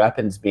nuclear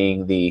weapons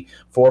being the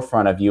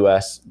forefront of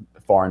U.S.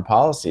 foreign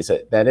policy. So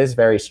that is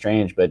very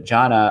strange. But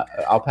John,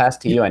 I'll pass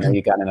to you. I know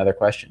you got another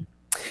question.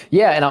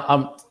 Yeah,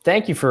 and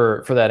thank you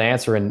for that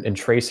answer and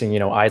tracing,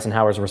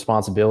 Eisenhower's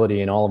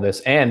responsibility in all of this,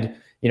 and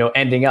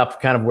ending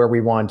up kind of where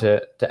we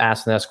wanted to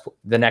ask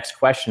the next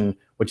question,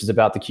 which is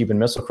about the Cuban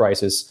Missile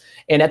Crisis.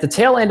 And at the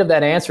tail end of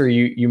that answer,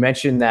 you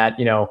mentioned that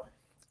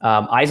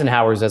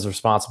Eisenhower's as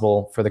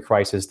responsible for the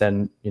crisis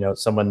than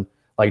someone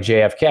like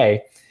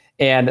JFK,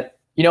 and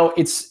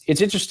it's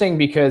interesting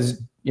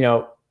because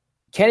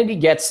Kennedy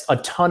gets a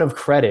ton of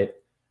credit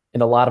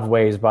in a lot of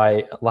ways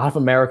by a lot of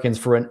Americans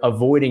for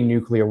avoiding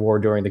nuclear war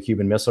during the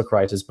Cuban Missile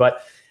Crisis.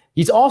 But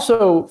he's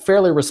also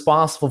fairly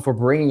responsible for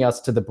bringing us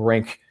to the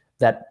brink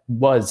that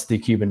was the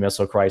Cuban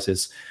Missile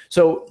Crisis.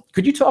 So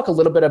could you talk a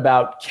little bit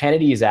about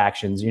Kennedy's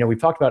actions? We've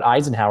talked about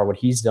Eisenhower, what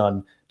he's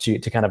done to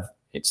kind of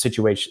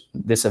situate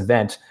this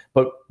event,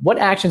 but what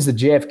actions did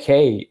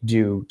JFK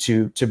do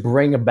to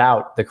bring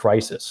about the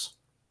crisis?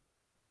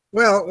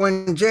 Well,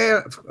 when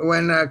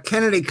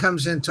Kennedy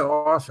comes into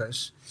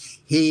office,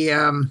 he's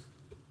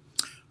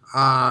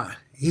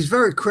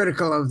very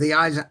critical of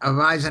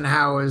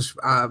Eisenhower's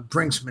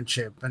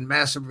brinksmanship and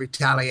massive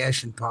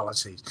retaliation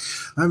policies.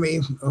 I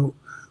mean,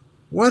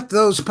 what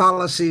those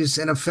policies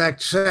in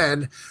effect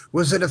said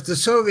was that if the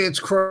Soviets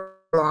cross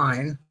the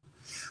line,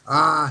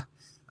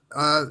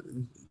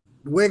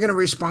 we're going to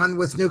respond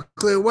with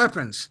nuclear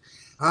weapons.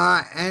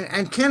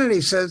 And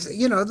Kennedy says,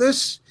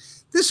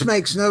 this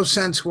makes no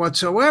sense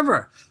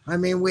whatsoever. I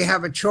mean, we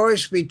have a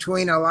choice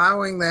between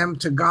allowing them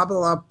to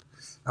gobble up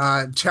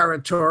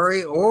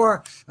territory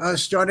or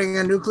starting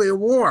a nuclear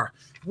war.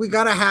 We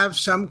got to have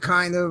some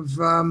kind of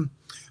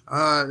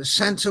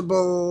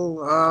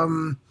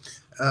sensible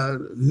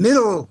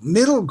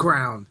middle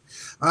ground.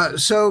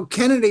 So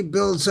Kennedy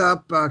builds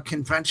up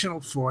conventional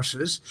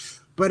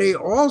forces, but he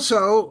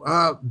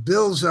also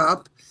builds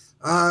up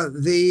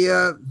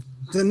the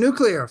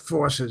nuclear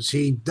forces.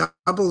 He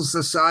doubles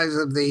the size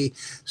of the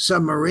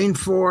submarine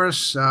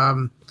force.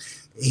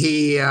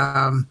 He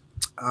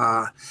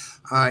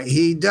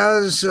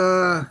does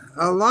a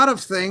lot of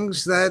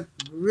things that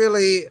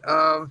really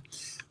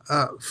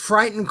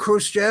frighten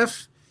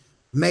Khrushchev,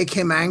 make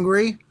him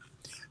angry.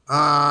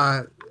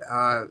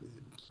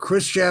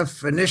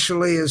 Khrushchev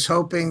initially is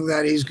hoping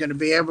that he's going to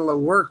be able to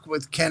work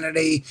with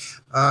Kennedy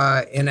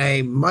in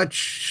a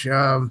much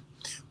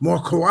more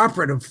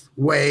cooperative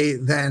way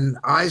than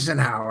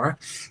Eisenhower.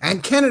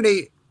 And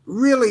Kennedy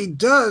really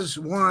does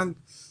want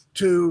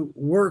to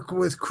work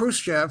with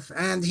Khrushchev,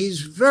 and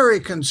he's very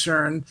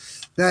concerned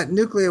that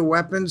nuclear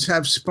weapons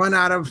have spun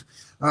out of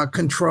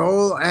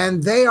control,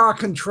 and they are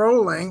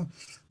controlling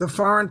the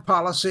foreign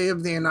policy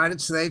of the United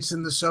States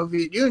and the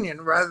Soviet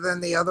Union rather than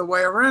the other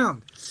way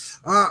around.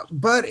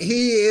 But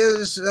he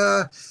is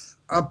a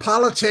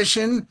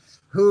politician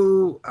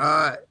who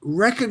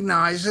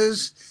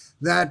recognizes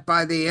that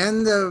by the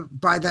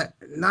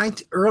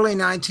early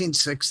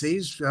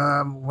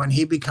 1960s, when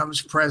he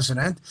becomes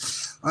president,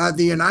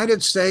 the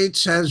United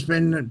States has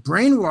been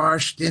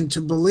brainwashed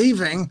into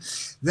believing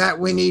that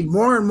we need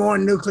more and more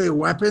nuclear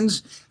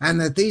weapons and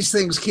that these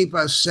things keep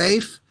us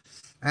safe,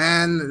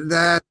 and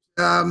that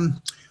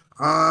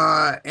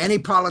any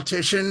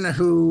politician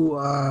who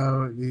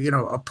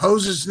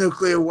opposes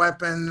nuclear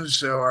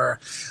weapons or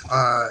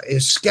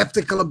is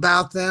skeptical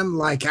about them,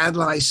 like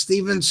Adlai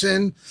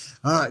Stevenson,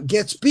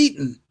 gets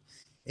beaten.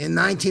 In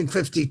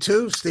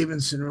 1952,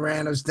 Stevenson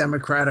ran as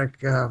Democratic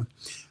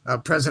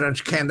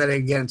presidential candidate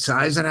against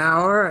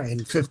Eisenhower. In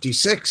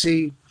 1956,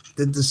 he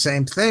did the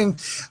same thing.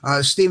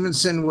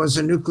 Stevenson was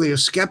a nuclear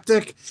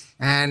skeptic,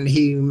 and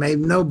he made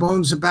no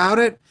bones about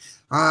it.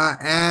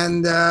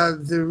 And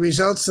the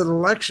results of the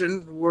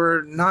election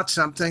were not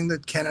something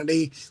that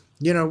Kennedy,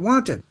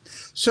 wanted.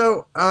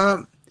 So,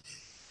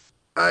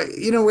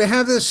 we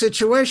have this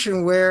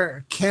situation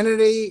where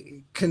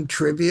Kennedy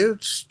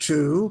contributes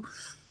to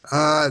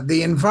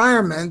the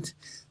environment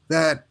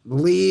that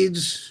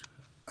leads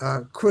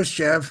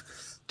Khrushchev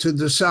to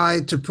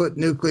decide to put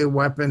nuclear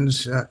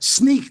weapons,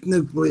 sneak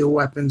nuclear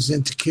weapons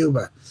into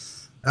Cuba.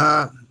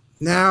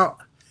 Now,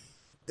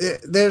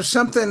 there's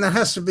something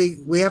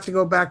that we have to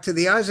go back to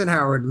the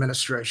Eisenhower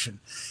administration.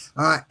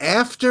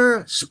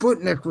 After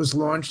Sputnik was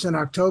launched in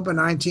October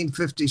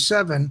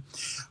 1957,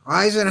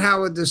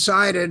 Eisenhower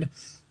decided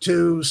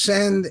to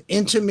send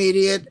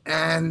intermediate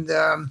and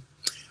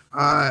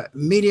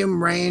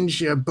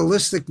medium-range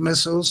ballistic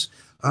missiles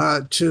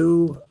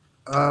to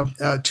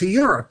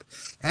Europe.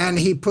 And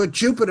he put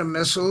Jupiter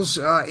missiles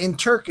in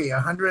Turkey,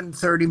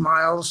 130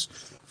 miles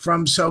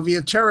from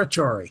Soviet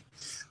territory.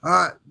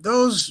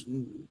 Those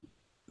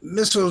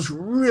missiles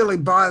really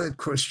bothered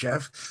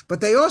Khrushchev,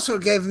 but they also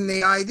gave him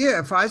the idea,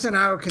 if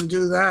Eisenhower can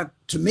do that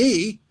to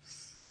me,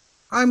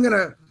 I'm going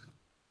to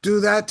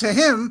do that to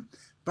him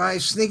by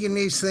sneaking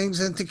these things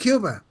into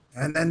Cuba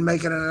and then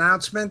making an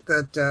announcement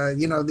that,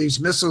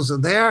 these missiles are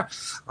there.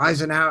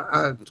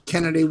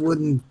 Kennedy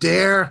wouldn't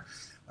dare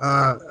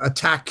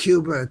attack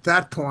Cuba at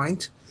that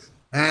point.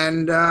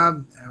 And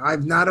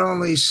I've not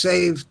only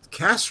saved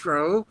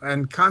Castro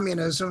and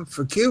communism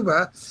for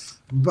Cuba,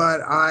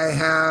 but I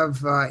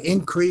have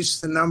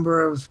increased the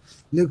number of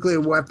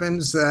nuclear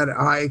weapons that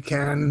I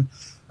can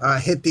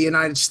hit the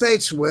United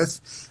States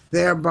with,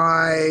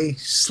 thereby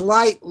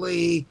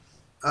slightly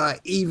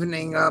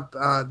evening up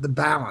the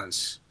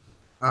balance.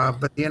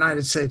 But the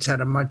United States had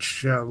a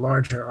much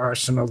larger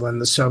arsenal than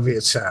the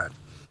Soviets had.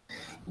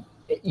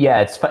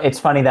 Yeah, it's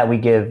funny that we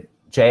give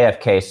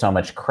JFK so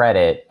much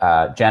credit,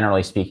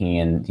 generally speaking,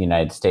 in the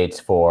United States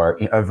for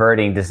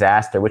averting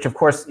disaster, which of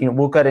course,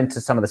 we'll get into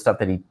some of the stuff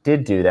that he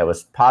did do that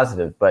was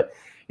positive, but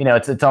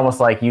it's almost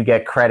like you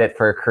get credit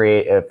for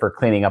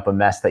cleaning up a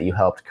mess that you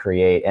helped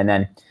create. And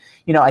then,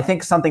 I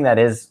think something that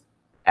is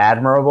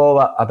admirable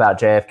about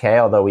JFK,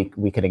 although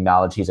we could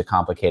acknowledge he's a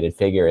complicated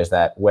figure, is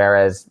that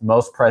whereas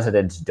most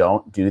presidents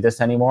don't do this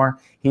anymore,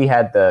 he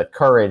had the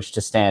courage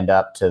to stand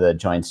up to the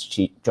Joint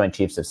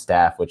Chiefs of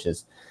Staff, which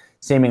is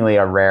seemingly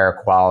a rare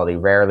quality.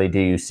 Rarely do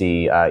you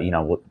see,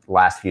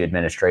 last few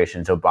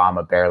administrations,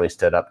 Obama barely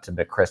stood up to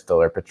McChrystal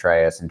or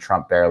Petraeus, and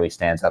Trump barely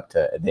stands up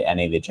to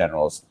any of the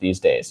generals these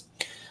days.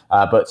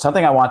 But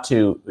something I want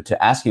to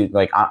ask you,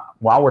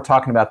 while we're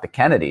talking about the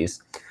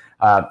Kennedys,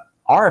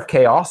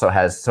 RFK also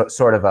has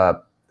sort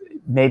of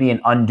maybe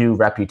an undue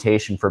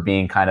reputation for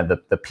being kind of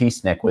the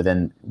peacenik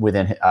within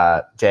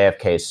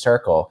JFK's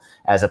circle,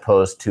 as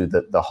opposed to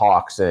the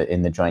hawks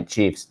in the Joint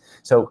Chiefs.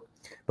 So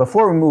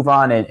before we move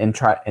on and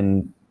try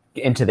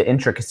into the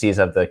intricacies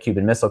of the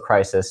Cuban Missile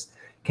Crisis,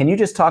 can you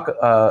just talk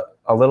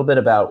a little bit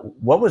about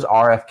what was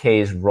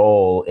RFK's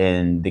role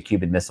in the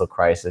Cuban Missile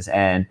Crisis,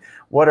 and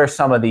what are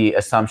some of the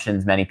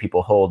assumptions many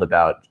people hold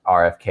about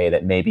RFK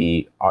that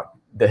maybe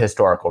the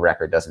historical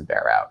record doesn't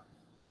bear out?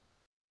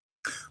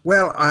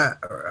 Well,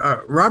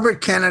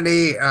 Robert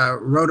Kennedy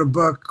wrote a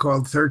book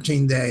called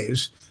 13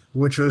 Days,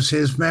 which was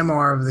his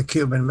memoir of the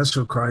Cuban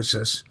Missile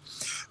Crisis.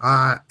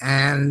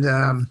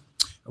 And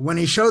when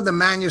he showed the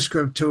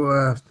manuscript to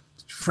a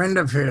friend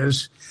of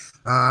his,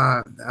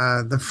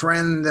 the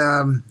friend,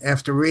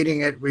 after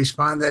reading it,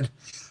 responded,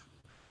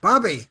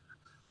 "Bobby,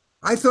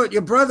 I thought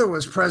your brother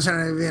was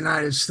president of the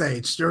United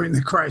States during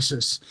the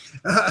crisis."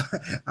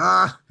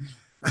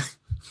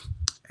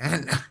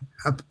 And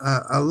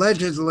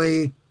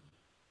allegedly,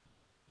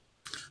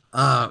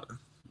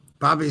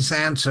 Bobby's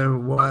answer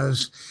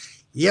was,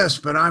 "Yes,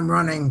 but I'm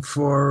running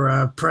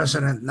for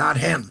president, not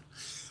him."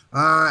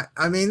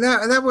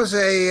 That was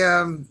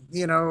a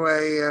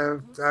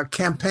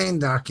campaign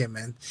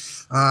document.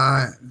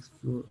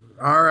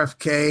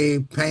 RFK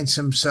paints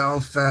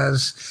himself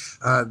as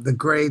the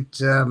great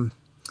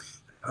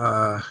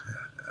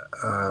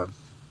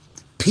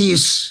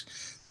peace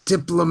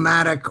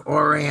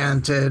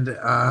diplomatic-oriented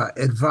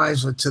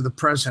advisor to the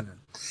president.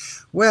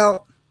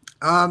 Well,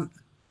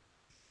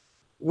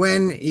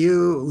 when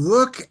you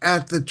look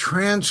at the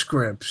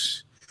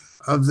transcripts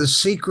of the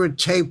secret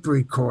tape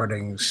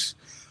recordings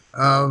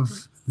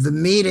of the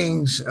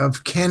meetings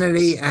of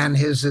Kennedy and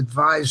his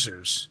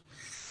advisors,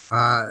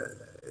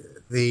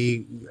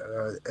 the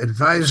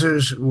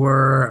advisors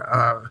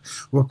were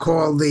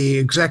called the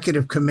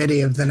Executive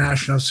Committee of the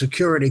National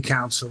Security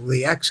Council,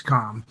 the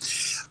ExComm,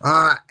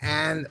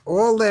 and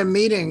all their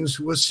meetings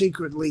were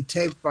secretly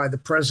taped by the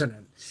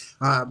president.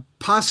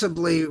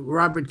 Possibly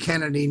Robert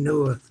Kennedy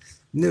knew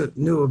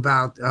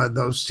about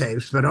those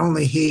tapes, but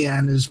only he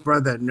and his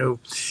brother knew.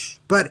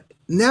 But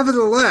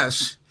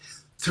nevertheless,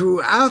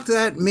 throughout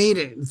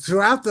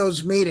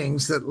those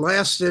meetings that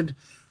lasted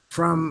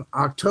from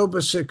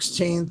October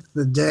 16th,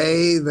 the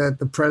day that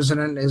the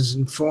president is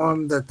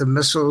informed that the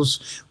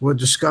missiles were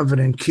discovered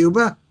in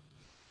Cuba,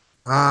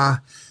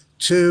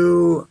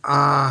 to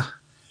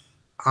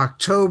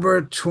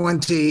October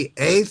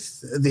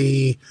 28th,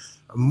 the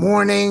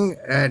morning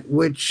at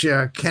which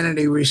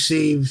Kennedy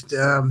received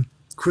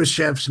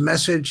Khrushchev's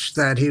message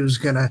that he was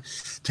going to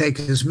take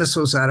his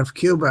missiles out of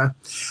Cuba,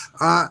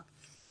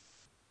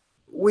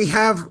 we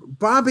have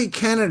Bobby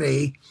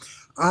Kennedy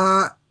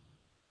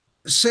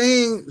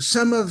saying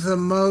some of the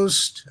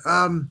most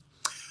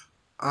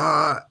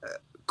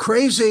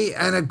crazy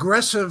and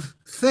aggressive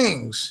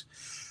things.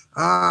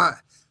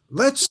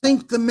 Let's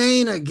sink the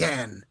Maine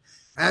again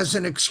as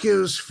an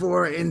excuse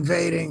for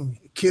invading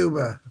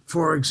Cuba,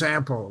 for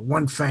example,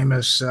 one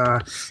famous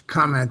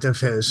comment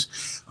of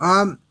his.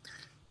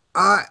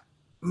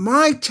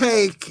 My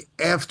take,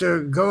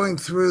 after going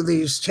through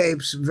these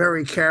tapes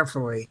very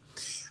carefully,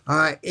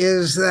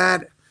 is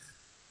that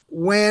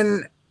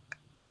when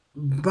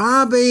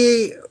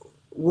Bobby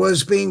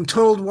was being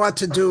told what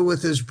to do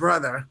with his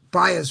brother,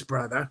 by his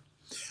brother,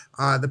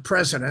 the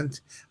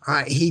president,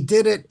 he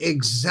did it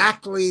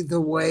exactly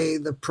the way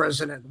the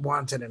president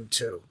wanted him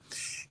to.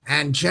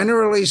 And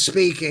generally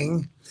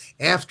speaking,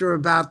 after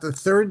about the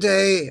third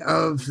day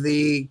of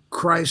the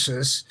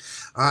crisis,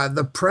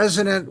 the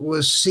president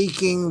was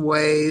seeking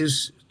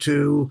ways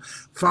to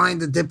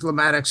find a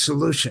diplomatic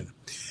solution.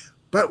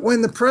 But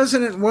when the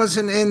president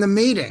wasn't in the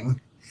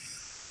meeting,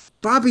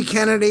 Bobby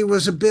Kennedy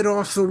was a bit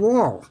off the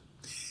wall.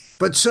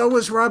 But so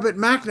was Robert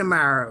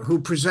McNamara, who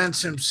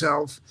presents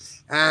himself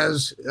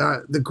as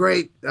the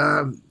great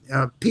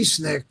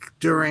peacenik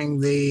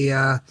during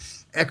the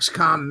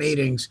ExComm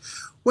meetings.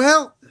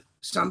 Well,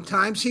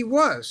 sometimes he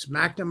was.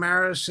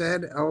 McNamara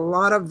said a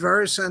lot of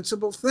very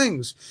sensible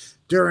things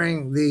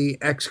during the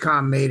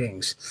ExComm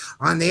meetings.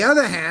 On the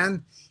other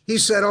hand, he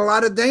said a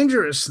lot of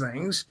dangerous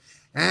things.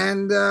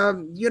 And,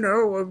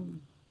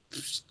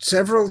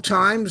 several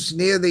times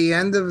near the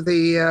end of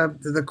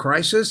the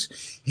crisis,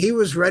 he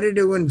was ready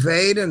to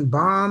invade and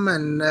bomb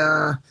and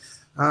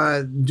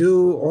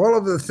do all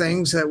of the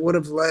things that would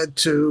have led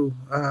to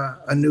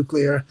a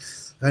nuclear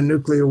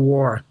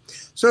war.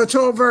 So it's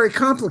all very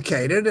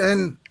complicated,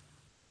 and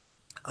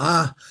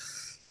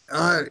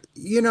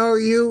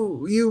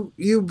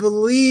you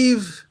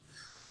believe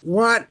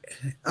what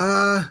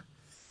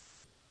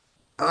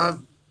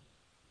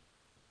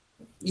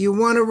you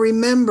want to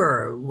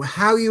remember,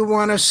 how you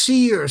want to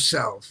see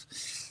yourself.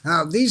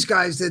 Now, these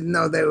guys didn't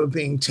know they were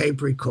being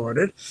tape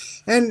recorded,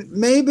 and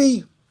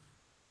maybe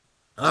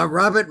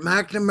Robert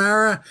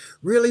McNamara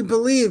really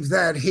believed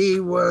that he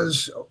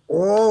was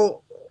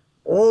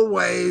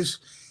always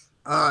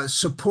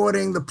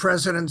supporting the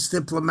president's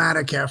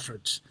diplomatic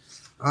efforts.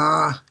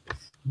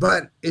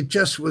 But it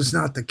just was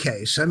not the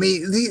case. I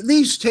mean,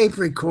 these tape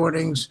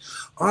recordings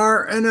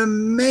are an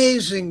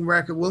amazing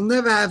record. We'll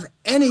never have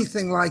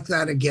anything like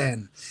that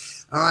again.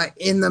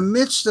 In the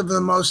midst of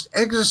the most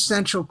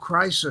existential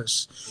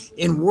crisis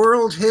in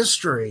world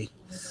history,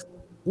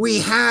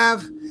 we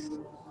have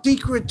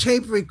secret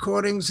tape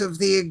recordings of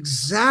the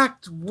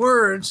exact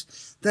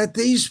words that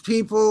these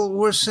people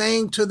were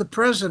saying to the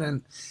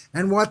president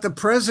and what the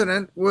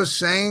president was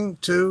saying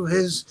to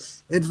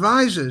his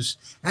advisors.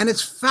 And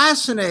it's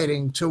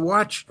fascinating to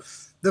watch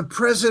the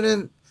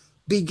president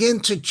begin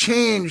to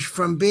change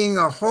from being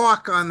a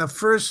hawk on the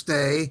first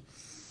day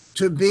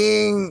to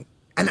being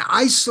an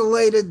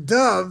isolated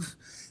dove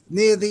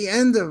near the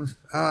end of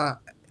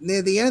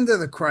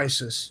the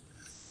crisis.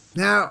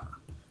 Now,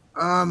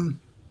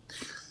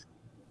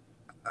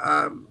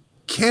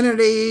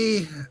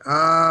 Kennedy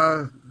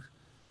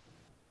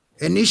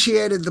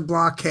initiated the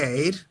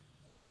blockade.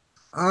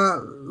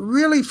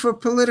 Really for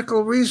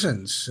political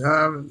reasons.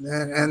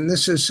 And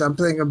this is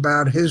something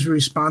about his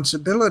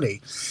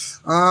responsibility.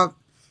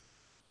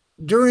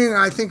 During,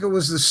 I think it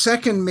was the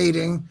second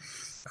meeting,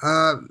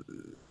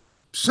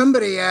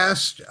 somebody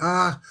asked,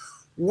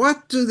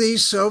 what do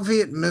these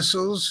Soviet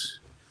missiles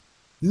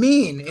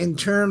mean in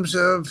terms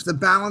of the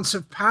balance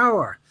of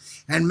power?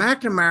 And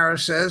McNamara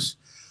says,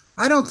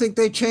 I don't think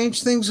they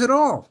change things at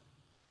all.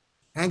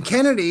 And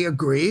Kennedy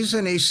agrees,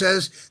 and he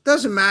says,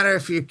 doesn't matter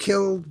if you're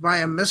killed by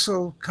a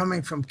missile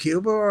coming from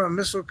Cuba or a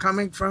missile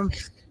coming from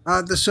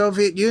the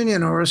Soviet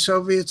Union or a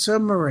Soviet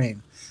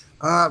submarine.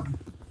 Uh,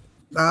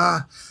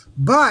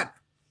 but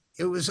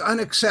it was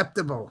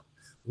unacceptable.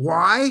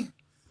 Why?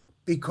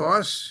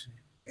 Because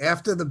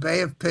after the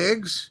Bay of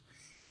Pigs,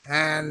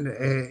 and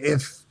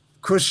if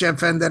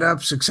Khrushchev ended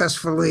up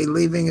successfully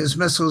leaving his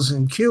missiles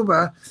in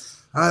Cuba,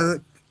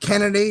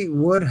 Kennedy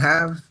would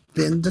have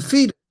been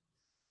defeated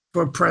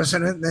for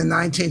president in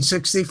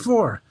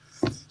 1964.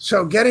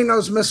 So getting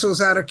those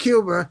missiles out of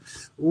Cuba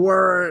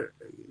were,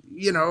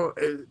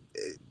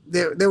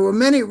 there were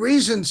many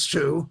reasons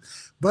to,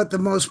 but the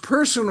most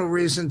personal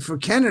reason for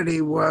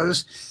Kennedy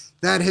was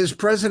that his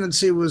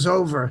presidency was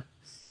over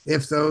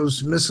if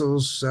those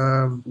missiles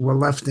were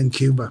left in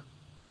Cuba.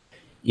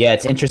 Yeah,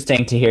 it's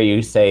interesting to hear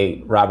you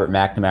say Robert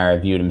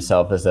McNamara viewed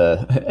himself as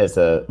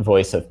a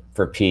voice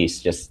for peace.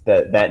 Just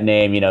that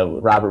name,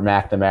 Robert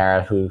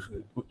McNamara, who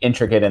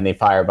intricate in the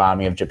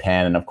firebombing of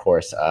Japan and of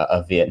course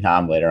of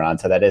Vietnam later on.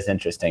 So that is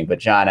interesting. But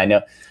John, I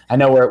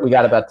know we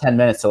got about 10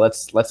 minutes, so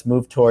let's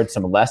move towards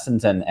some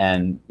lessons and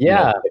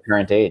the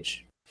current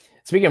age.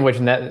 Speaking of which,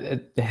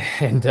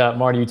 and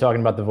Marty, you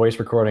talking about the voice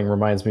recording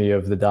reminds me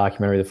of the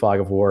documentary The Fog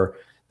of War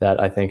that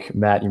I think,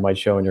 Matt, you might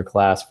show in your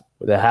class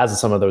that has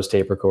some of those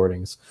tape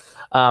recordings.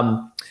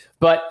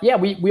 But yeah,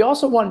 we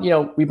also want,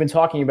 we've been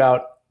talking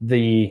about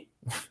the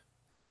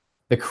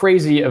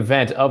crazy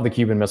event of the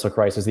Cuban Missile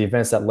Crisis, the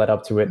events that led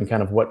up to it and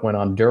kind of what went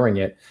on during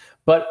it.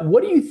 But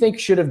what do you think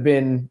should have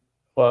been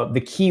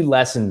the key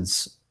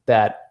lessons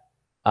that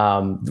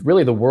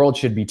really the world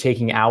should be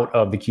taking out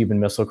of the Cuban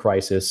Missile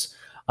Crisis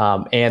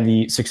and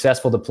the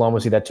successful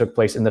diplomacy that took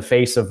place in the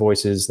face of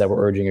voices that were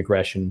urging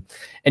aggression?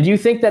 And do you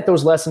think that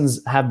those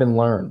lessons have been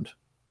learned?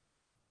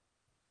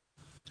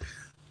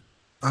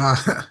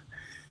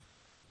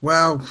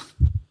 Well,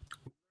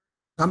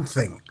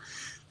 something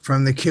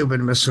from the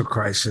Cuban Missile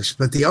Crisis,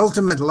 but the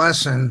ultimate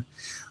lesson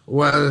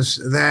was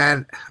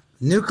that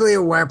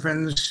nuclear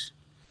weapons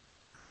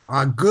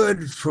are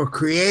good for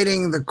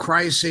creating the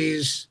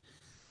crises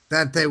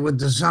that they were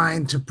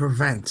designed to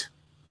prevent.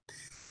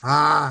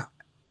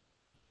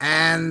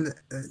 And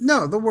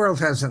no, the world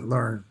hasn't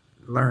learned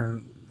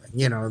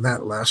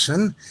that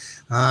lesson.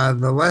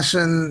 The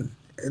lesson,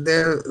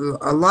 there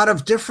a lot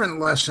of different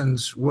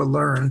lessons were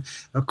learned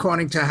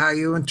according to how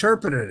you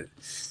interpreted it.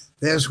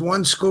 There's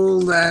one school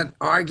that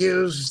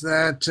argues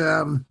that,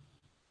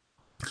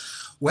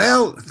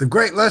 the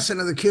great lesson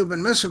of the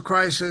Cuban Missile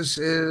Crisis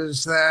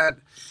is that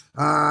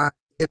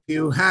if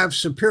you have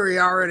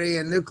superiority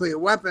in nuclear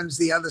weapons,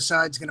 the other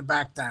side's going to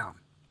back down.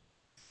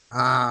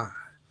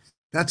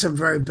 That's a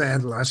very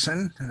bad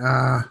lesson.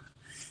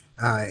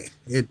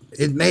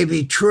 It may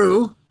be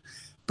true,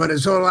 but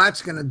all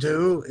that's going to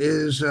do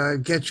is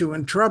get you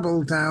in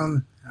trouble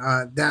down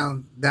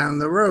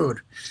the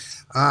road.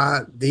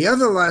 The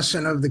other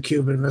lesson of the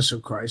Cuban Missile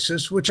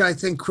Crisis, which I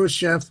think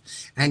Khrushchev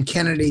and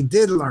Kennedy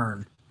did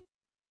learn,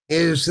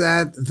 is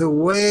that the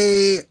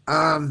way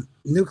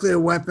nuclear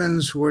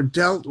weapons were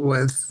dealt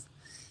with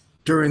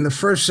during the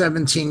first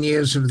 17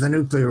 years of the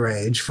nuclear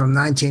age, from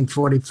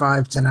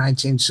 1945 to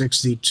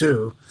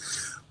 1962,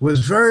 was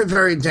very,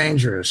 very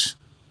dangerous.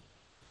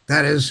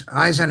 That is,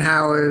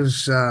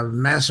 Eisenhower's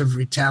massive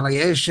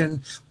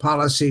retaliation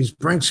policies,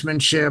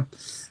 brinksmanship,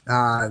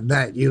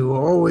 that you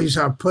always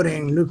are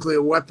putting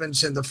nuclear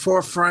weapons in the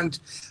forefront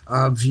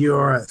of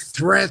your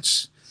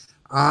threats.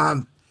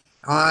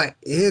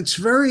 It's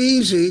very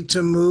easy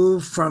to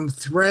move from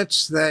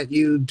threats that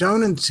you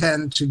don't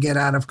intend to get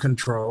out of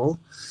control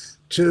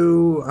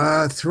to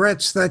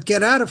threats that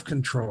get out of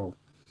control.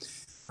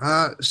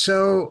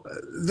 So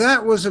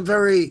that was a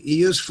very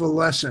useful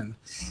lesson.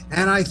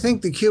 And I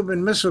think the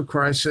Cuban Missile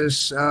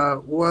Crisis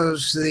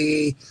was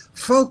the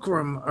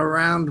fulcrum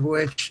around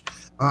which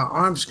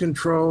arms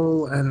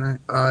control and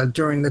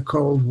during the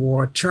Cold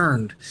War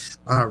turned.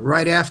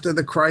 Right after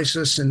the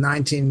crisis in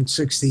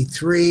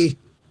 1963,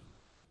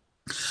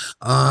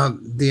 the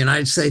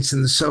United States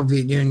and the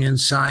Soviet Union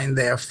signed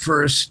their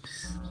first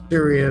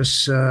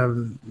serious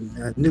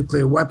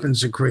nuclear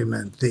weapons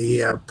agreement,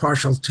 the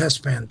Partial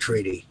Test Ban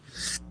Treaty.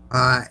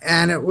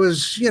 And it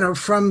was,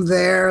 from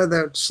there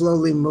that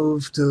slowly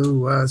moved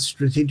to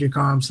strategic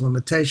arms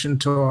limitation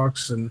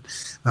talks and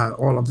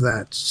all of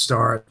that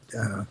START,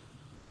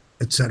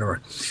 et cetera.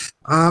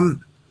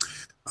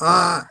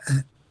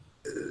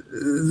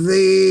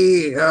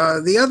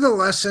 The other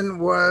lesson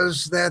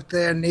was that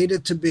there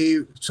needed to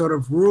be sort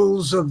of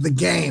rules of the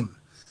game,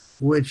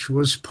 which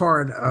was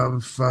part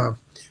of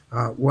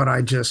what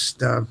I just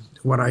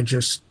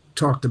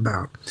talked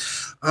about.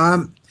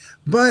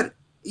 But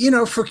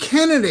for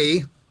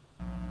Kennedy,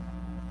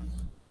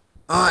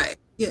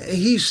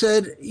 he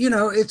said,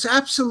 it's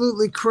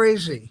absolutely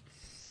crazy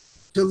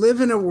to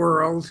live in a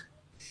world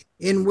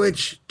in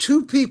which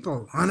two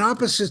people on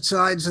opposite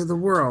sides of the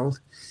world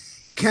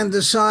can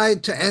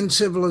decide to end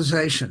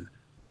civilization.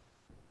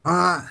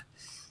 Now,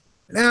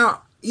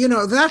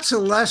 that's a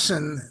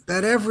lesson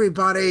that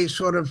everybody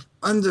sort of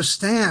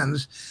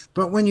understands.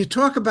 But when you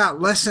talk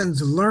about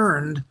lessons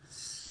learned,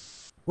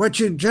 what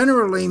you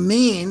generally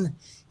mean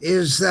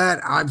is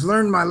that I've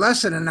learned my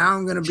lesson and now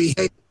I'm going to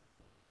behave.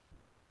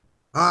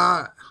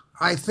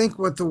 I think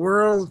what the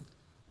world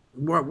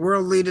what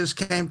world leaders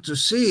came to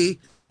see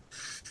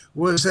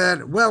was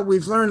that, well,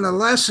 we've learned the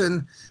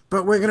lesson,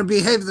 but we're going to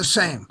behave the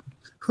same.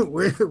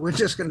 We're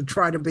just going to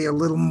try to be a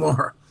little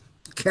more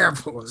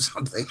careful or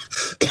something.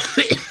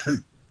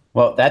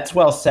 Well, that's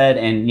well said.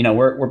 And,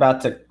 we're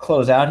about to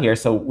close out here.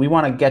 So we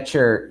want to get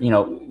your,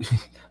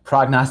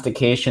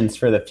 prognostications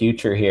for the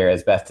future here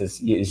as best as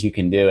you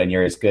can do. And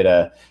you're as good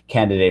a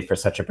candidate for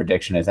such a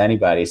prediction as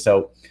anybody.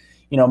 So,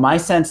 my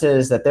sense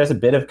is that there's a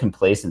bit of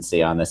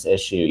complacency on this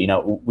issue.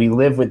 We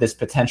live with this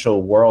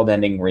potential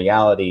world-ending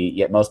reality,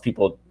 yet most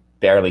people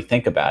barely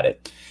think about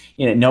it.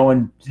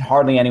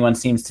 Hardly anyone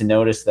seems to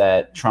notice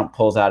that Trump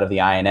pulls out of the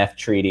INF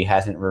treaty,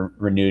 hasn't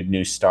renewed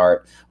New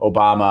START.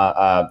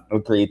 Obama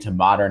agreed to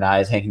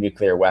modernize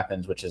nuclear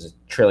weapons, which is $1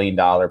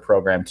 trillion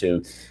program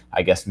to,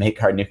 I guess,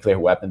 make our nuclear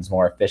weapons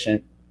more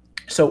efficient.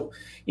 So,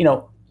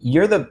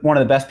 you're one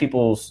of the best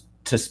people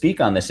to speak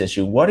on this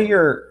issue. What are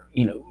your,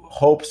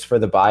 hopes for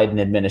the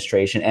Biden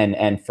administration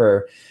and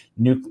for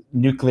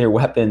nuclear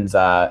weapons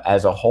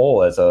as a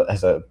whole, as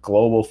a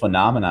global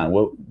phenomenon?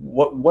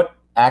 What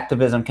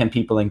activism can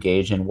people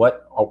engage in?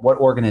 What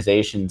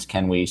organizations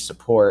can we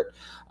support?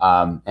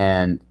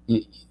 And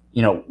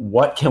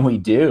what can we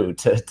do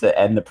to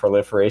end the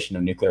proliferation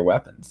of nuclear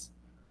weapons?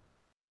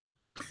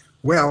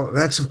 Well,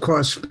 that's of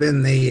course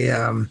been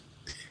the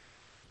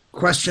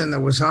question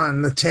that was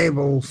on the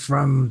table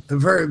from the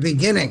very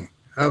beginning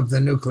of the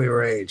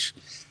nuclear age.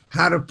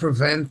 How to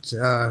prevent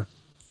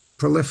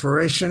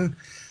proliferation,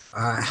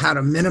 how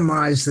to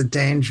minimize the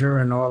danger,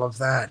 and all of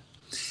that.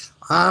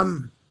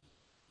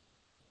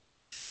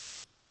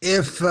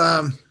 If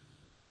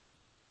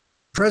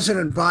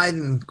President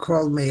Biden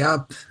called me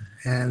up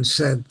and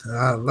said,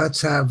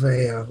 let's have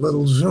a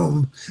little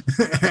Zoom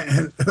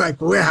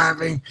like we're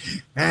having,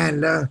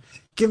 and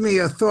give me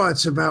your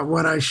thoughts about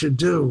what I should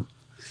do,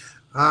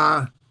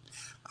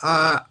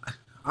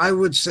 I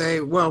would say,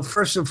 well,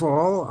 first of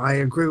all, I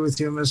agree with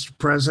you, Mr.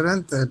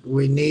 President, that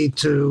we need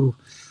to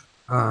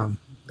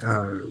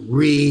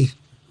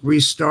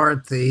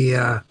restart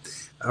the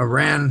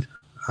Iran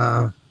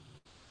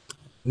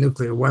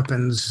nuclear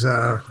weapons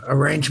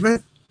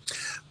arrangement.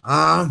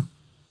 And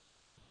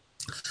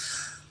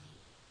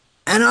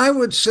I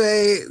would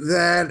say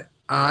that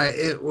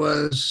it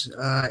was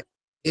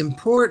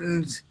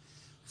important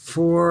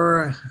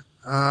for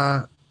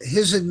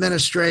his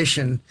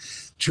administration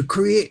to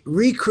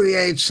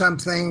recreate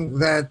something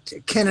that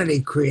Kennedy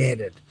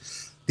created,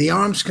 the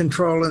Arms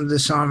Control and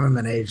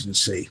Disarmament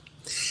Agency.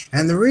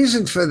 And the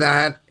reason for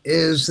that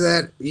is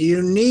that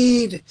you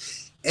need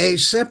a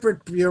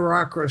separate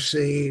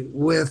bureaucracy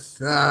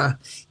with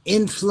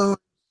influence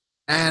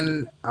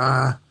and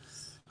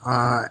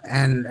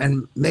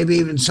maybe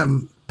even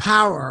some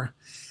power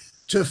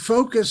to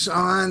focus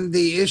on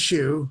the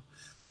issue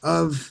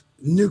of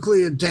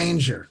nuclear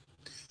danger.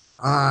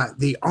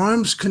 The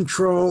Arms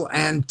Control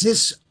and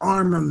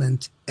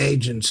Disarmament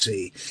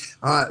Agency.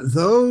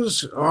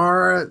 Those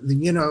are,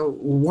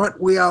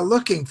 what we are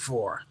looking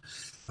for.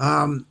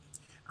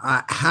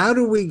 How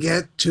do we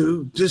get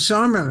to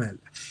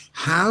disarmament?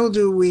 How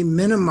do we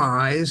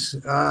minimize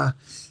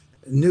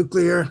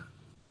nuclear,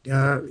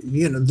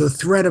 the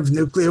threat of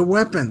nuclear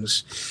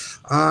weapons?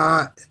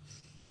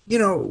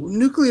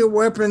 Nuclear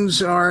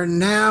weapons are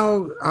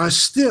now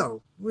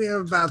still, we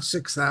have about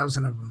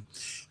 6,000 of them.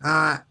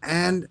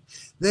 And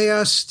they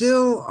are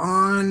still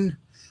on,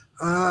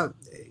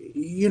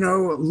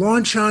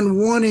 launch on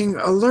warning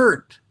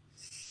alert.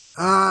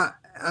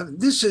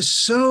 This is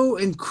so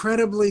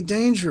incredibly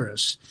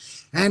dangerous,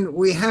 and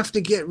we have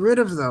to get rid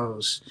of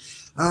those.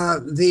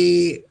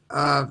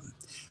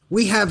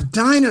 We have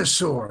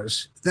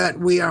dinosaurs that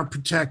we are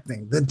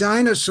protecting. The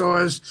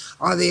dinosaurs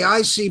are the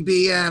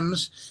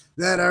ICBMs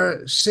that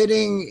are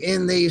sitting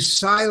in these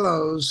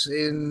silos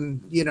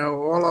in,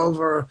 all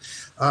over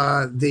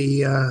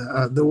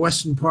the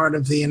western part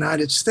of the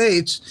United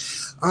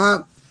States.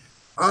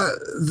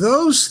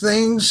 Those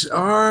things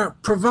are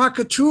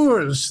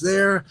provocateurs.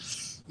 They're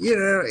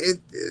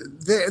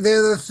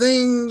the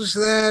things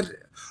that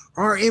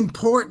are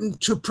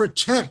important to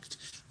protect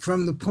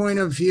from the point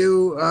of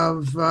view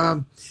of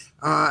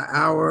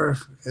our,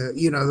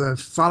 the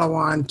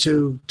follow-on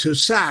to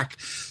SAC.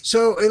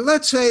 So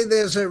let's say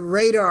there's a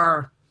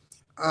radar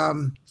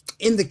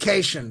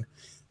indication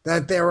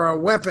that there are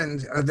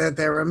weapons, that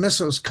there are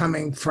missiles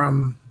coming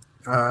from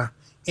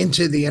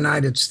into the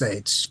United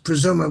States,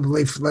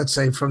 presumably, let's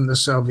say, from the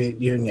Soviet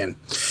Union.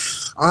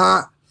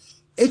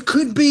 It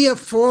could be a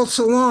false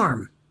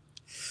alarm,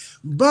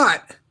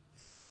 but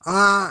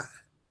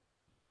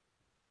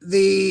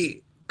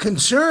the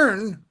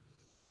concern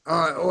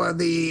or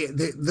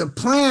the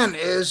plan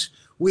is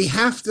we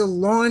have to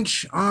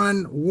launch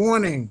on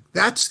warning.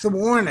 That's the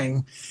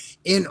warning,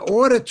 in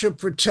order to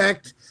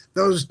protect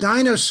those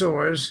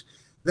dinosaurs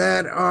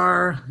that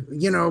are,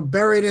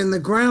 buried in the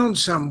ground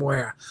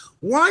somewhere.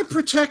 Why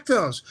protect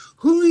those?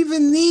 Who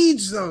even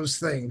needs those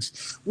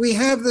things? We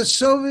have the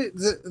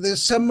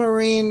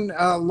submarine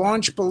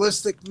launch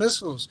ballistic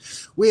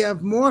missiles. We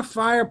have more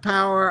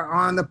firepower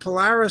on the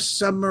Polaris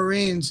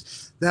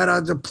submarines that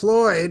are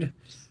deployed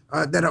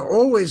that are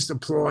always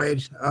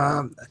deployed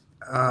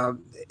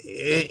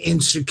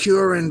in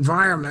secure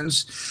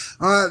environments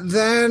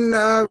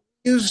than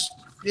used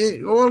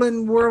all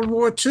in World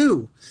War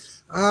II.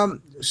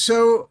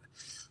 So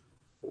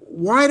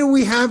why do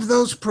we have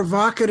those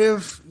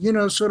provocative,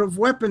 sort of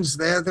weapons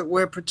there that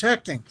we're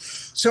protecting?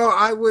 So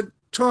I would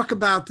talk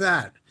about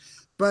that.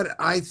 But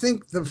I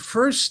think the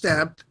first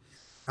step,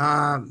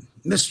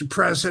 Mr.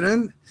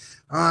 President,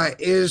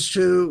 is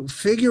to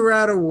figure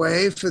out a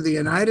way for the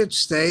United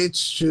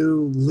States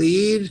to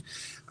lead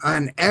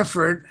an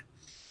effort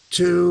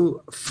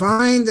to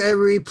find a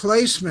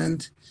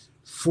replacement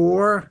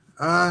for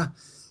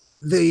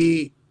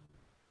the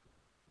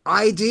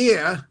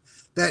idea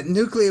that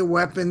nuclear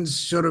weapons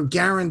sort of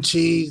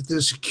guarantee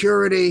the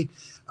security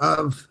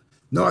of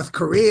North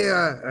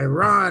Korea,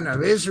 Iran,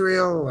 of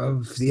Israel,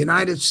 of the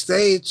United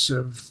States,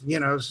 of,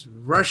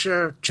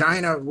 Russia,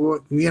 China,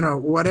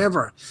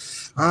 whatever.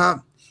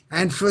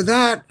 And for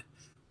that,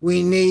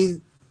 we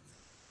need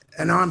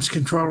an arms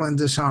control and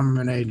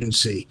disarmament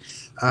agency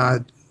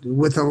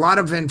with a lot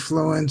of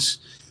influence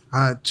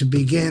to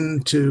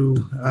begin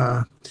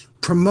to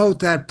promote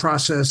that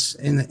process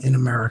in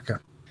America.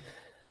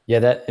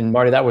 Yeah, and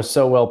Marty, that was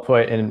so well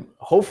put. And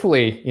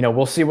hopefully,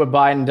 we'll see what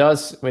Biden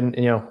does when,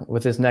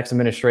 with his next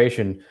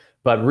administration.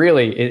 But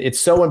really, it's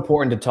so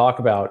important to talk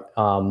about.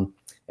 And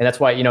that's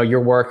why,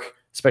 your work,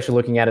 especially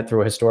looking at it through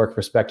a historic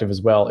perspective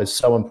as well, is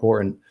so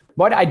important.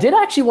 Marty, I did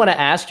actually want to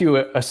ask you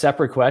a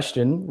separate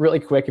question really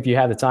quick, if you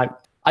have the time.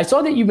 I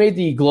saw that you made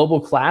the Global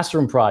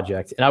Classroom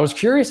Project, and I was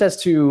curious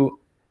as to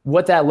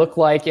what that looked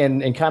like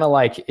and kind of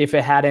like if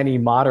it had any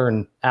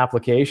modern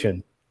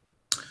application.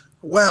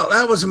 Well,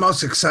 that was the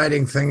most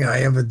exciting thing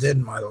I ever did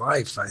in my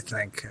life, I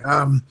think.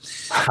 Wow.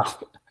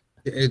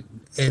 In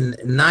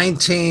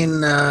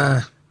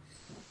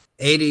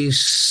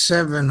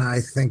 1987, I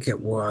think it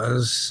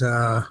was,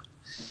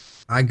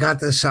 I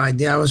got this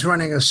idea. I was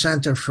running a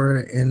center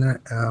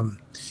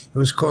it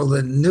was called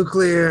the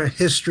Nuclear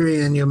History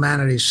and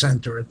Humanities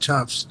Center at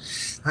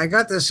Tufts. I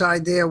got this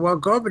idea, well,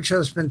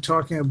 Gorbachev's been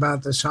talking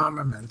about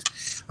disarmament.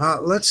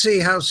 Let's see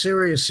how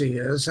serious he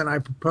is. And I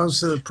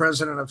proposed to the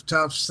president of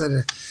Tufts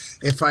that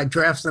if I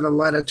drafted a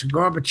letter to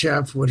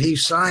Gorbachev, would he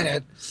sign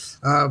it,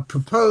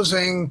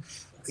 proposing,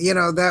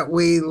 that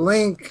we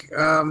link,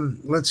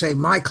 let's say,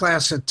 my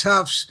class at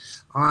Tufts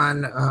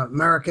on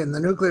America in the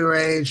nuclear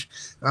age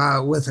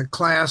with a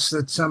class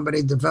that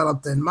somebody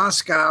developed in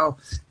Moscow,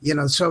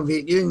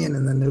 Soviet Union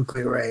in the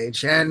nuclear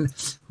age. And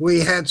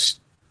we had,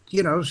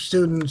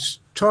 students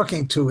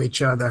talking to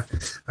each other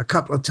a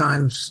couple of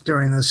times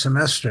during the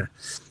semester.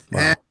 Wow.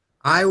 And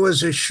I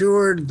was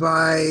assured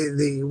by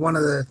one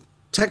of the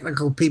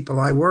technical people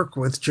I work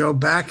with, Joe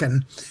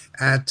Backen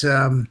at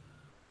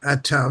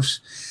Tufts,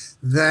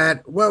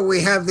 that, well,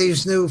 we have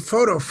these new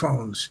photo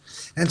phones.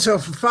 And so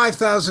for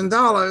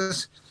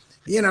 $5,000,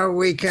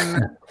 we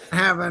can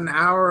have an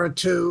hour or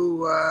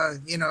two,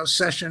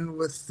 session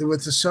with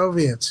the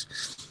Soviets.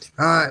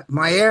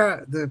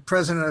 Mayer, the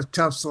president of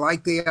Tufts,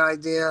 liked the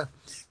idea.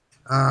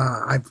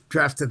 I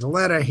drafted the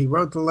letter. He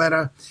wrote the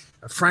letter.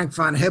 Frank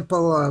von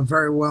Hippel, a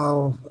very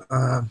well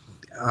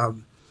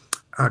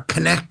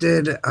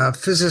connected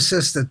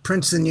physicist at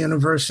Princeton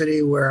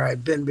University, where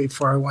I'd been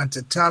before I went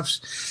to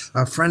Tufts.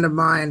 A friend of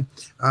mine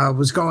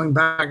was going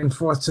back and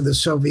forth to the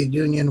Soviet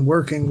Union,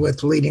 working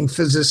with leading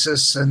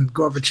physicists and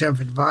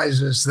Gorbachev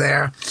advisors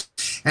there.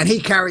 And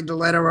he carried the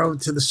letter over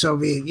to the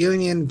Soviet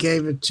Union,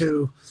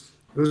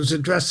 it was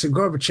addressed to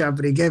Gorbachev,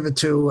 but he gave it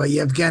to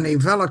Yevgeny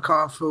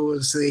Velikov, who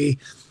was the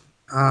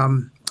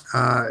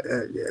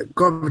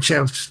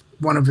Gorbachev's,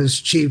 one of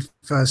his chief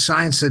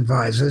science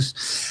advisors.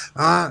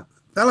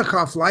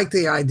 Velikov liked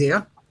the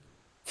idea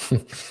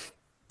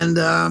and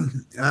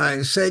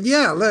said,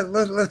 yeah,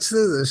 let's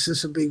do this.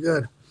 This will be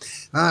good.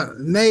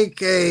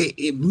 Make a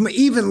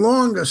even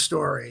longer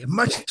story,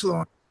 much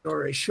longer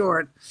story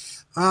short.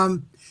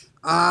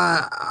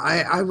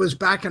 I was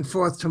back and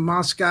forth to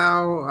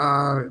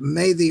Moscow,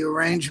 made the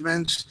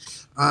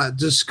arrangements,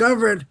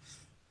 discovered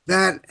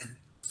that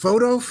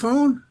photo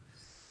phone,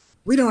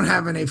 we don't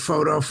have any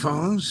photo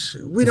phones.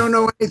 We don't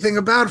know anything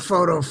about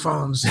photo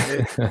phones.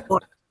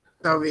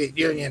 Soviet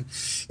Union.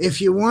 If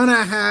you want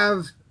to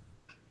have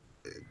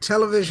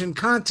television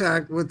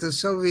contact with the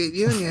Soviet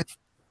Union,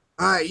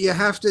 you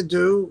have to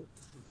do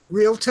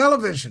real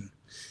television.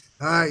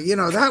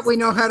 That we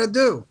know how to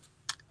do.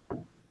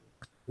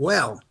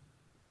 Well,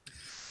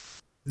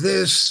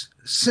 this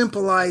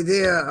simple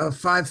idea of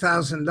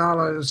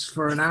 $5,000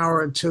 for an hour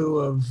or two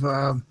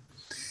of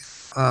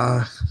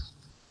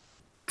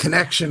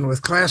connection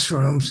with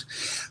classrooms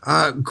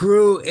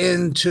grew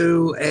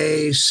into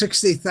a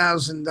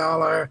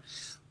 $60,000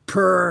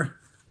 per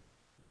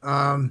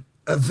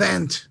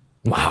event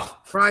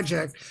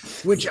project,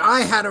 which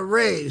I had to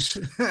raise.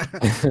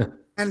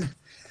 And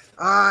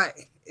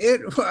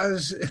it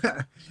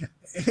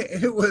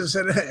was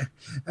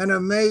an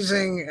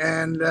amazing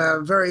and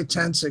very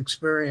tense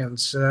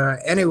experience.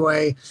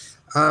 Anyway,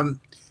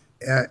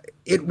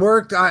 it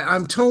worked.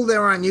 I'm told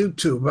they're on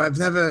YouTube. I've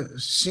never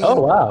seen.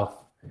 Oh, wow.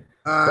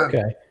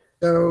 Okay.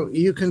 So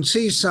you can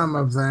see some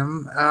of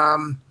them.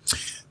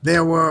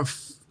 There were,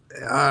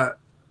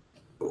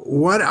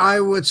 what I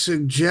would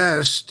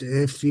suggest,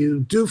 if you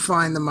do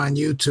find them on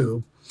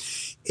YouTube,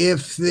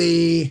 if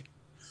the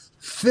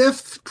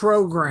 5th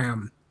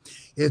program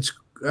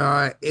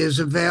is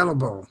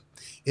available,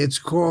 it's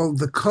called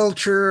The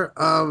Culture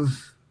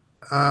of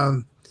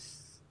the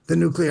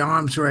Nuclear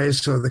Arms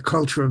Race, or The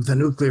Culture of the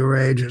Nuclear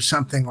Age, or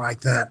something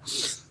like that.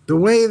 The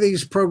way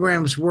these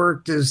programs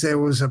worked is there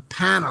was a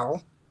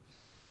panel.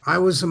 I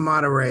was a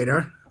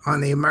moderator on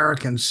the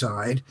American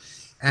side,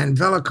 and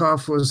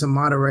Velikov was the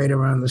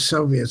moderator on the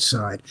Soviet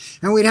side.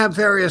 And we'd have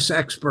various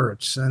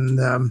experts. And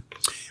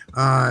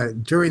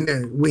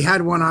we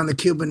had one on the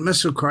Cuban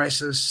Missile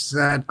Crisis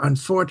that,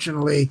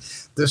 unfortunately,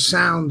 the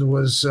sound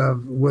was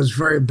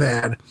very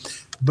bad.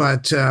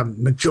 But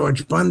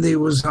McGeorge Bundy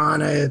was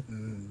on it,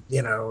 and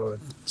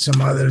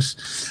some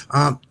others.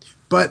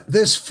 But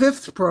this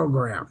 5th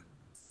program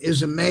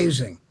is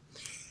amazing.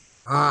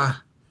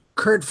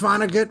 Kurt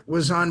Vonnegut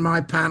was on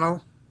my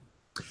panel.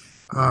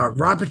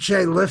 Robert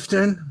J.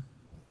 Lifton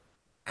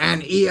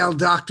and E.L.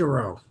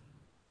 Doctorow.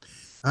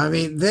 I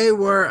mean, they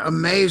were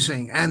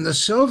amazing. And the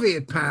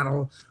Soviet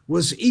panel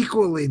was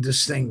equally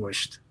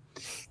distinguished.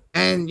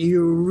 And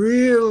you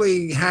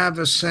really have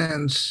a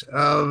sense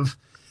of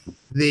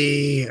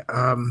the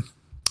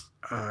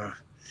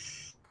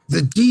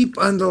deep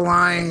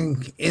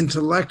underlying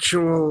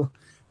intellectual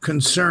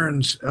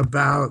concerns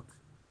about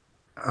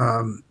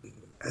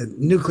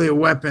nuclear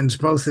weapons,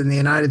 both in the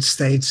United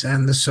States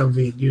and the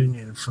Soviet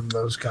Union, from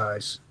those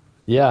guys.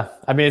 Yeah,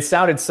 I mean, it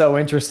sounded so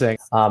interesting.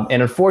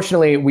 And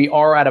unfortunately, we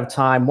are out of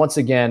time. Once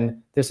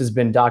again, this has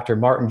been Dr.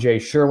 Martin J.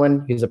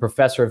 Sherwin. He's a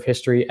professor of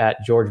history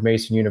at George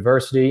Mason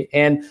University,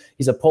 and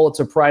he's a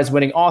Pulitzer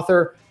Prize-winning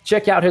author.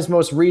 Check out his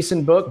most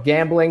recent book,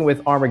 Gambling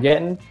with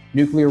Armageddon,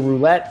 Nuclear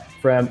Roulette,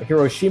 from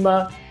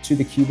Hiroshima to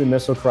the Cuban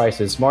Missile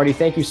Crisis. Marty,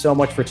 thank you so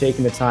much for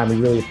taking the time. We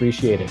really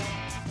appreciate it.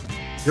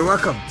 You're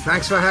welcome.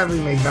 Thanks for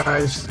having me,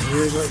 guys.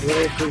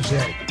 Really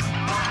appreciate it.